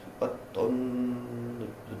scientist, but on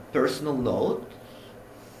the personal note,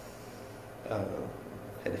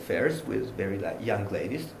 had affairs with very young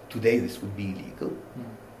ladies. Today this would be illegal. Mm.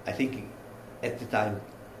 I think at the time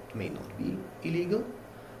it may not be illegal,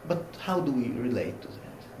 but how do we relate to that?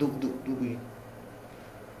 Do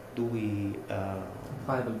we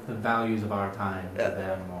apply the values of our time to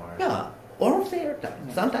them, or or of their time?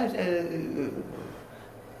 Yeah. Sometimes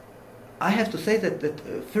I have to say that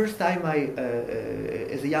first time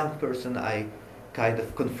as a young person, I kind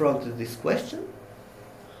of confronted this question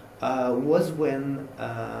was when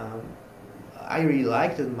I really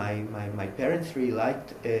liked, and my parents really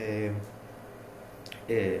liked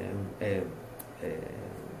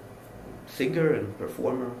singer and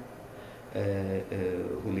performer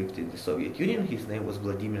who lived in the Soviet Union. His name was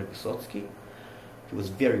Vladimir Vysotsky. He was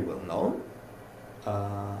very well known.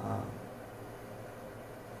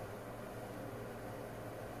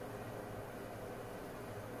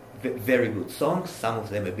 Very good songs, some of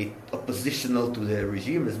them a bit oppositional to the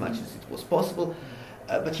regime as much as it was possible.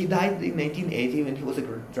 But he died in 1980 when he was a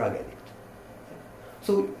drug addict.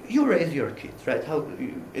 So you raise your kids, right?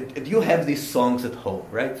 You have these songs at home,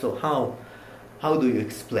 right? So how do you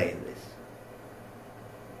explain this?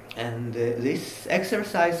 And this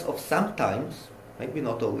exercise of sometimes, maybe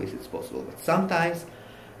not always it's possible, but sometimes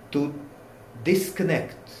to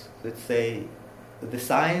disconnect, let's say, the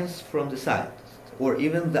science from the scientist, or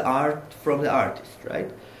even the art from the artist,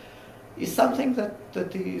 right, is something that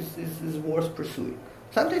is worth pursuing.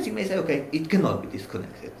 Sometimes you may say, okay, it cannot be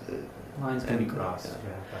disconnected. Lines can be crossed.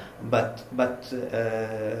 But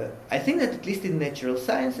I think that at least in natural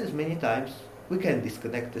sciences, many times we can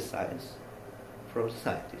disconnect the science from the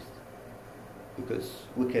scientist, because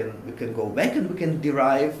we can go back and we can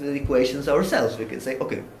derive the equations ourselves. We can say,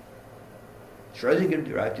 okay, Schrödinger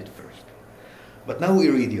derived it first, but now we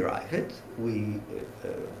re-derive it.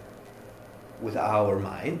 With our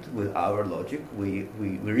mind, with our logic, we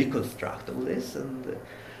reconstruct all this, and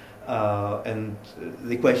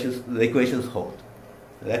the equations hold.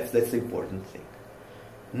 That's the important thing.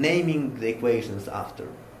 Naming the equations after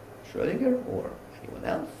Schrödinger or anyone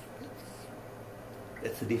else,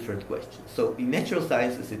 that's a different question. So in natural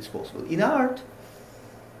sciences it's possible. In art,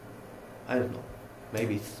 I don't know.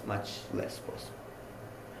 Maybe it's much less possible.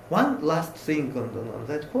 One last thing on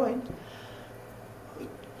that point. It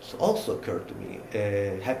also occurred to me,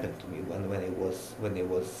 happened to me when I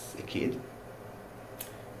was a kid,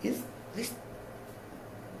 is this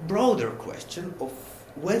broader question of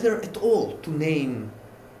whether at all to name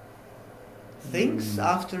things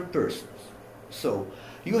after persons. So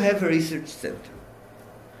you have a research center,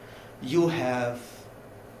 you have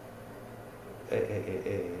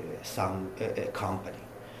some company,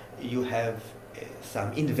 you have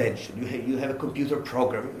some invention, you have a computer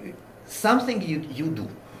program, something you do.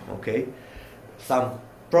 Okay, some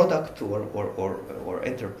product or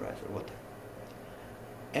enterprise or whatever,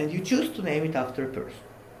 and you choose to name it after a person.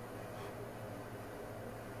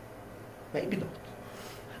 Maybe not,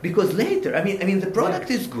 because later, I mean, the product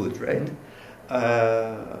is good, right?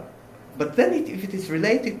 But then, if it is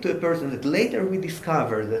related to a person, that later we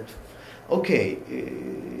discover that, okay,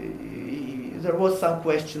 there was some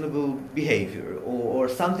questionable behavior, or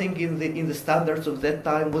something in the standards of that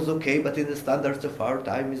time was okay, but in the standards of our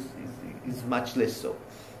time is much less so.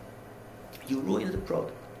 You ruin the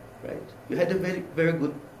product, right? You had a very, very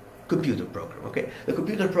good computer program, okay? The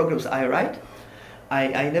computer programs I write,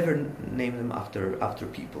 I never name them after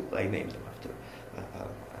people. I name them after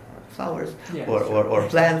flowers, or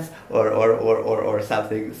plants, or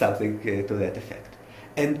something to that effect.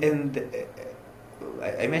 And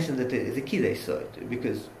I mentioned that as a kid I saw it,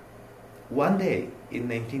 because one day in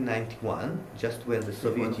 1991, just when the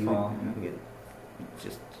Soviet Union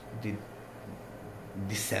just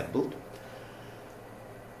disassembled,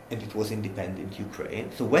 and it was independent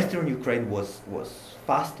Ukraine, so Western Ukraine was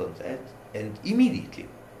fast on that, and immediately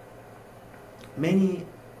many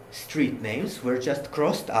street names were just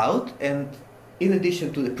crossed out, and in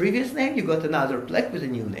addition to the previous name, you got another plaque with a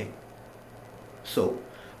new name. So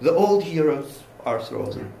the old heroes are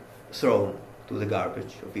thrown to the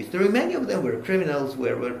garbage of history. Many of them were criminals,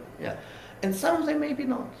 and some of them maybe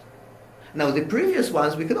not. Now the previous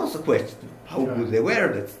ones we can also question how good they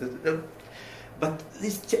were. But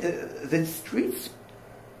the streets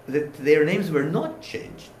that their names were not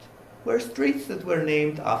changed were streets that were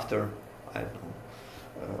named after, I don't know,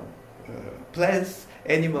 plants,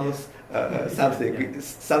 animals, something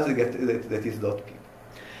that is not people.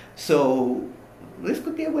 So this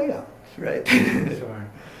could be a way out, right? Sure.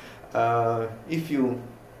 If you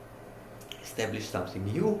establish something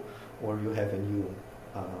new, or you have a new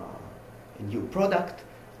product,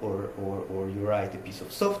 or you write a piece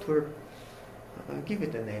of software, give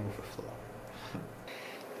it the name of a flower.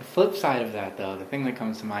 The flip side of that, though, the thing that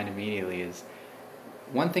comes to mind immediately is,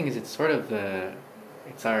 one thing is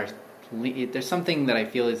there's something that I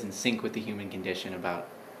feel is in sync with the human condition about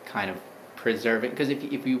kind of preserving, because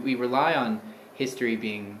if we rely on history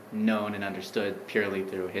being known and understood purely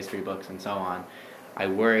through history books and so on, I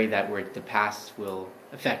worry that the past will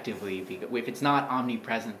effectively be, if it's not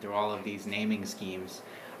omnipresent through all of these naming schemes,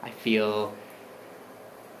 I feel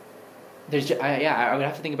I would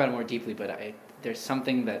have to think about it more deeply, but there's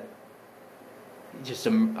something that just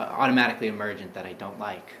automatically emergent that I don't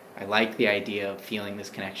like. I like the idea of feeling this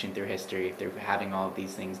connection through history, through having all of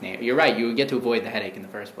these things named. You're right, you would get to avoid the headache in the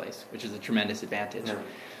first place, which is a tremendous advantage. Yeah.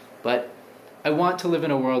 But I want to live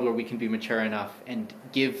in a world where we can be mature enough and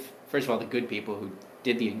give, first of all, the good people who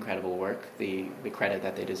did the incredible work the credit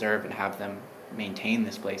that they deserve, and have them maintain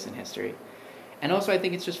this place in history. And also I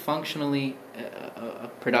think it's just functionally a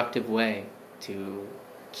productive way to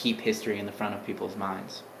keep history in the front of people's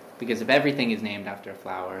minds. Because if everything is named after a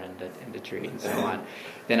flower and a tree and so on,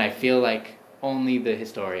 then I feel like only the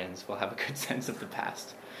historians will have a good sense of the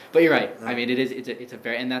past. But you're right. I mean, it's a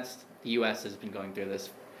very, and that's, the U.S. has been going through this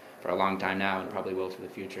for a long time now, and probably will for the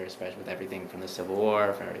future, especially with everything from the Civil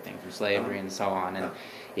War, from everything from slavery and so on. And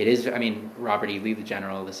it is, I mean, Robert E. Lee, the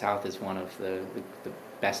General of the South, is one of the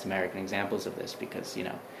best American examples of this, because, you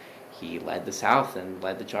know, he led the South and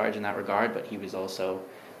led the charge in that regard, but he was also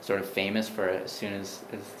sort of famous for, as soon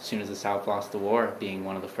as the South lost the war, being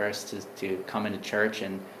one of the first to come into church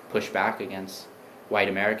and push back against white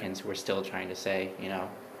Americans who were still trying to say, you know,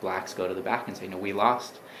 blacks go to the back and say, no, we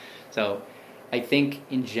lost. So I think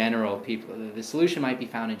in general, the solution might be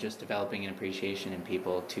found in just developing an appreciation in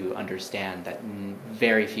people to understand that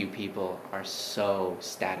very few people are so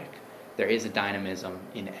static. There is a dynamism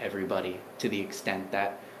in everybody, to the extent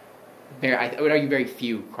that I would argue very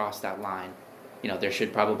few cross that line. You know, there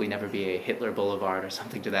should probably never be a Hitler Boulevard or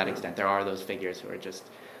something to that extent. There are those figures who are just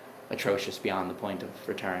atrocious beyond the point of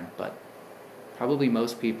return, but probably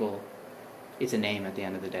most people, it's a name at the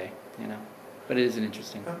end of the day, you know. But it is an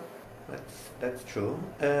interesting. That's true.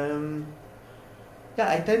 Yeah,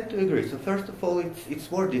 I tend to agree. So first of all, it's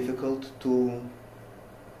more difficult to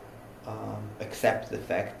accept the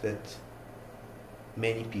fact that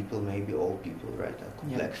many people, maybe all people, right, are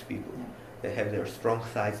complex people. Yeah. They have their strong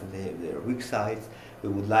sides and they have their weak sides. We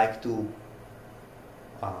would like to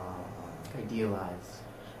idealize.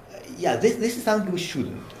 Yeah, this is something we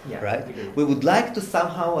shouldn't, right? We would like to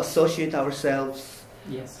somehow associate ourselves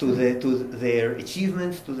to their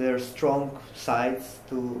achievements, to their strong sides,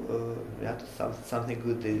 to something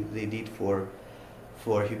good they did for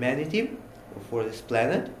humanity, or for this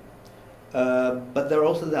planet. But there are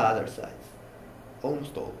also the other sides,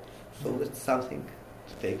 almost all. So that's something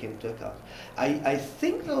to take into account. I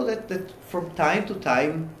think though that from time to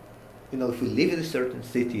time, you know, if we live in a certain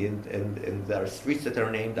city and there are streets that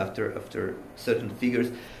are named after certain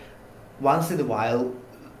figures, once in a while,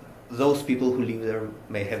 those people who live there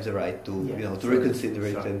may have the right to to reconsider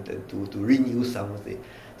it and to renew some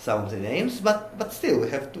of the names. But still, we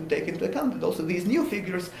have to take into account that also these new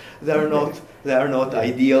figures, they are not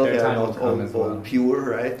ideal, they are not all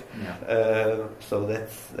pure, right? Yeah. So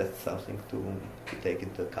that's something to take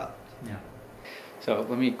into account. Yeah. So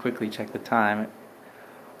let me quickly check the time.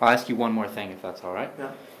 I'll ask you one more thing, if that's all right.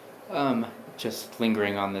 Yeah. Just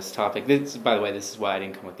lingering on this topic. By the way, this is why I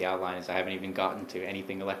didn't come with the outline, is I haven't even gotten to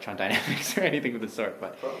anything electron dynamics or anything of the sort.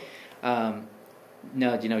 But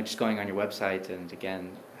no, just going on your website and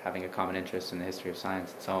again having a common interest in the history of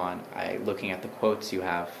science and so on. Looking at the quotes you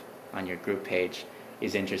have on your group page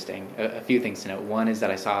is interesting. A few things to note. One is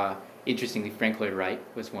that I saw, interestingly, Frank Lloyd Wright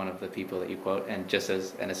was one of the people that you quote. And just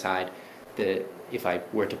as an aside, if I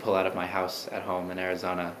were to pull out of my house at home in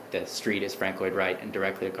Arizona, the street is Frank Lloyd Wright, and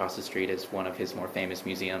directly across the street is one of his more famous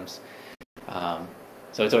museums.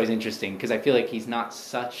 So it's always interesting, because I feel like he's not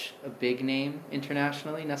such a big name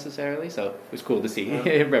internationally necessarily, so it was cool to see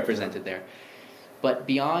him represented there. But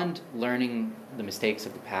beyond learning the mistakes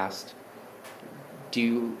of the past,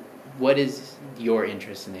 what is your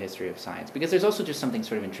interest in the history of science? Because there's also just something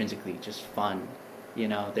sort of intrinsically just fun. You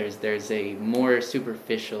know, there's a more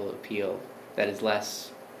superficial appeal that is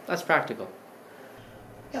less practical.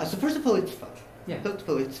 Yeah, so first of all, it's fun. Yeah.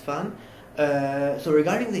 Helpful, it's fun. So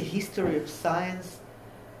regarding the history of science,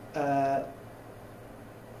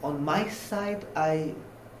 on my side,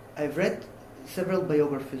 I've read several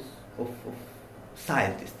biographies of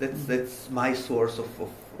scientists. That's my source of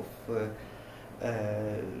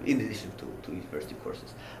in addition to university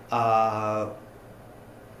courses.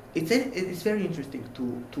 It's very interesting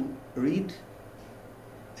to read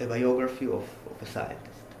a biography of a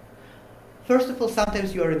scientist. First of all,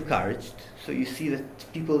 sometimes you are encouraged, so you see that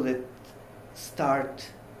people that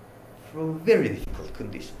start from very difficult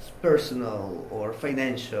conditions, personal or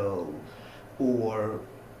financial, or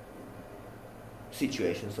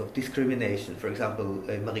situations of discrimination. For example,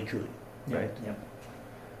 Marie Curie, right? Yeah.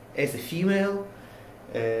 As a female,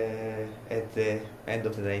 at the end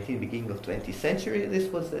of the 19th, beginning of 20th century,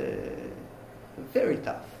 this was a very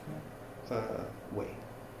tough way.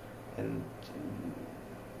 And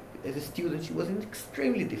as a student, she was in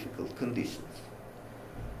extremely difficult conditions.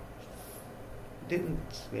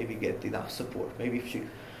 Didn't maybe get enough support. Maybe if she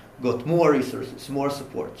got more resources, more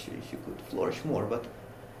support, she could flourish more. But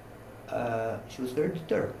she was very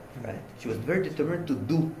determined, right? She was very determined to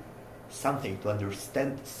do something, to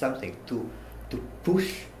understand something, to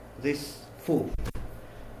push this forward.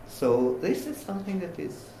 So this is something that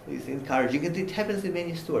is encouraging, and it happens in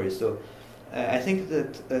many stories. So I think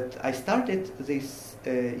that I started this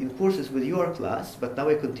in courses with your class, but now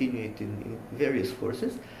I continue it in various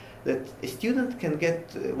courses, that a student can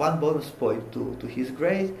get one bonus point to his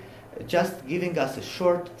grade just giving us a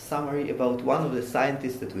short summary about one of the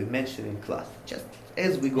scientists that we mentioned in class. Just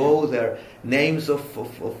as we go, their names of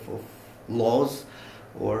laws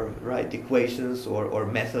or equations or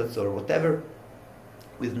methods or whatever,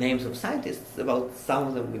 with names of scientists. About some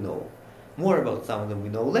of them we know more, about some of them we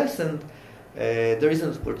know less, and there is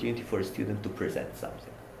an opportunity for a student to present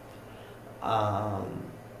something.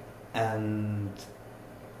 And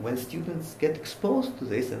when students get exposed to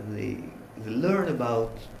this and they learn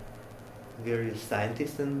about various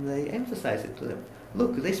scientists and they emphasize it to them,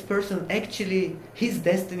 look, this person actually, his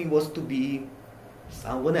destiny was to be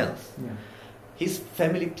someone else. Yeah. His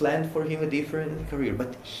family planned for him a different career,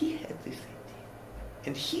 but he had this idea.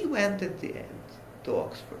 And he went at the end to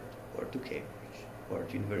Oxford or to Cambridge or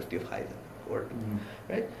to University of Heidelberg, or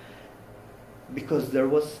right? Because there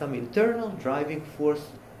was some internal driving force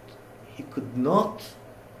he could not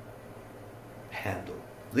handle.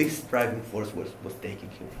 This driving force was taking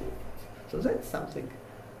him forward. So that's something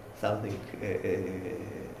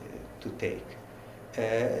to take.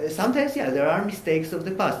 Sometimes, there are mistakes of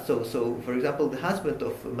the past. So for example, the husband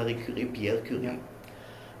of Marie Curie, Pierre Curie,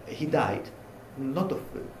 he died not of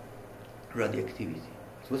radioactivity.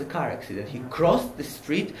 It was a car accident. He crossed the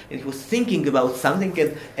street and he was thinking about something,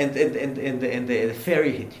 and the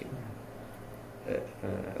ferry hit him.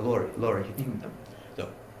 A lorry hit him. So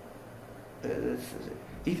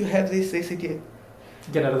if you have this idea,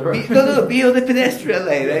 get out of the road. Be on the pedestrian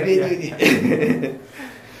lane. I mean,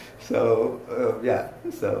 so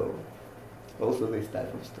also this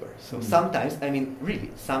type of story. So sometimes, I mean,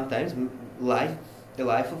 really, sometimes the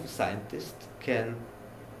life of a scientist can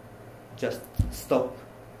just stop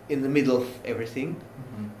in the middle of everything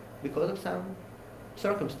because of some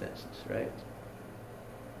circumstances, right?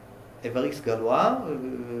 Évariste Galois,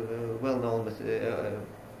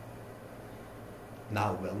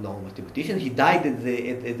 now well-known mathematician, he died at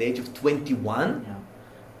the age of 21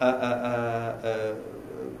 at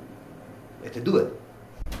a duel.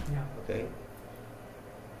 Yeah. Okay.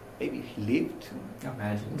 Maybe if he lived,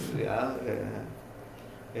 imagine.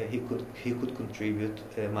 He could contribute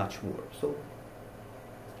much more. So,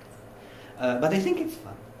 but I think it's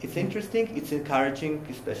fun. It's interesting. It's encouraging,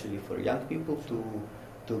 especially for young people,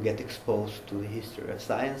 to get exposed to the history of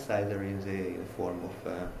science, either in the form of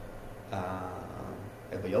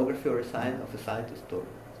a biography or a scientist or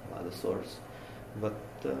some other source. But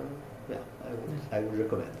I would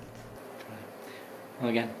recommend it. Well,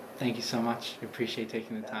 again, thank you so much. I appreciate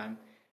taking the time.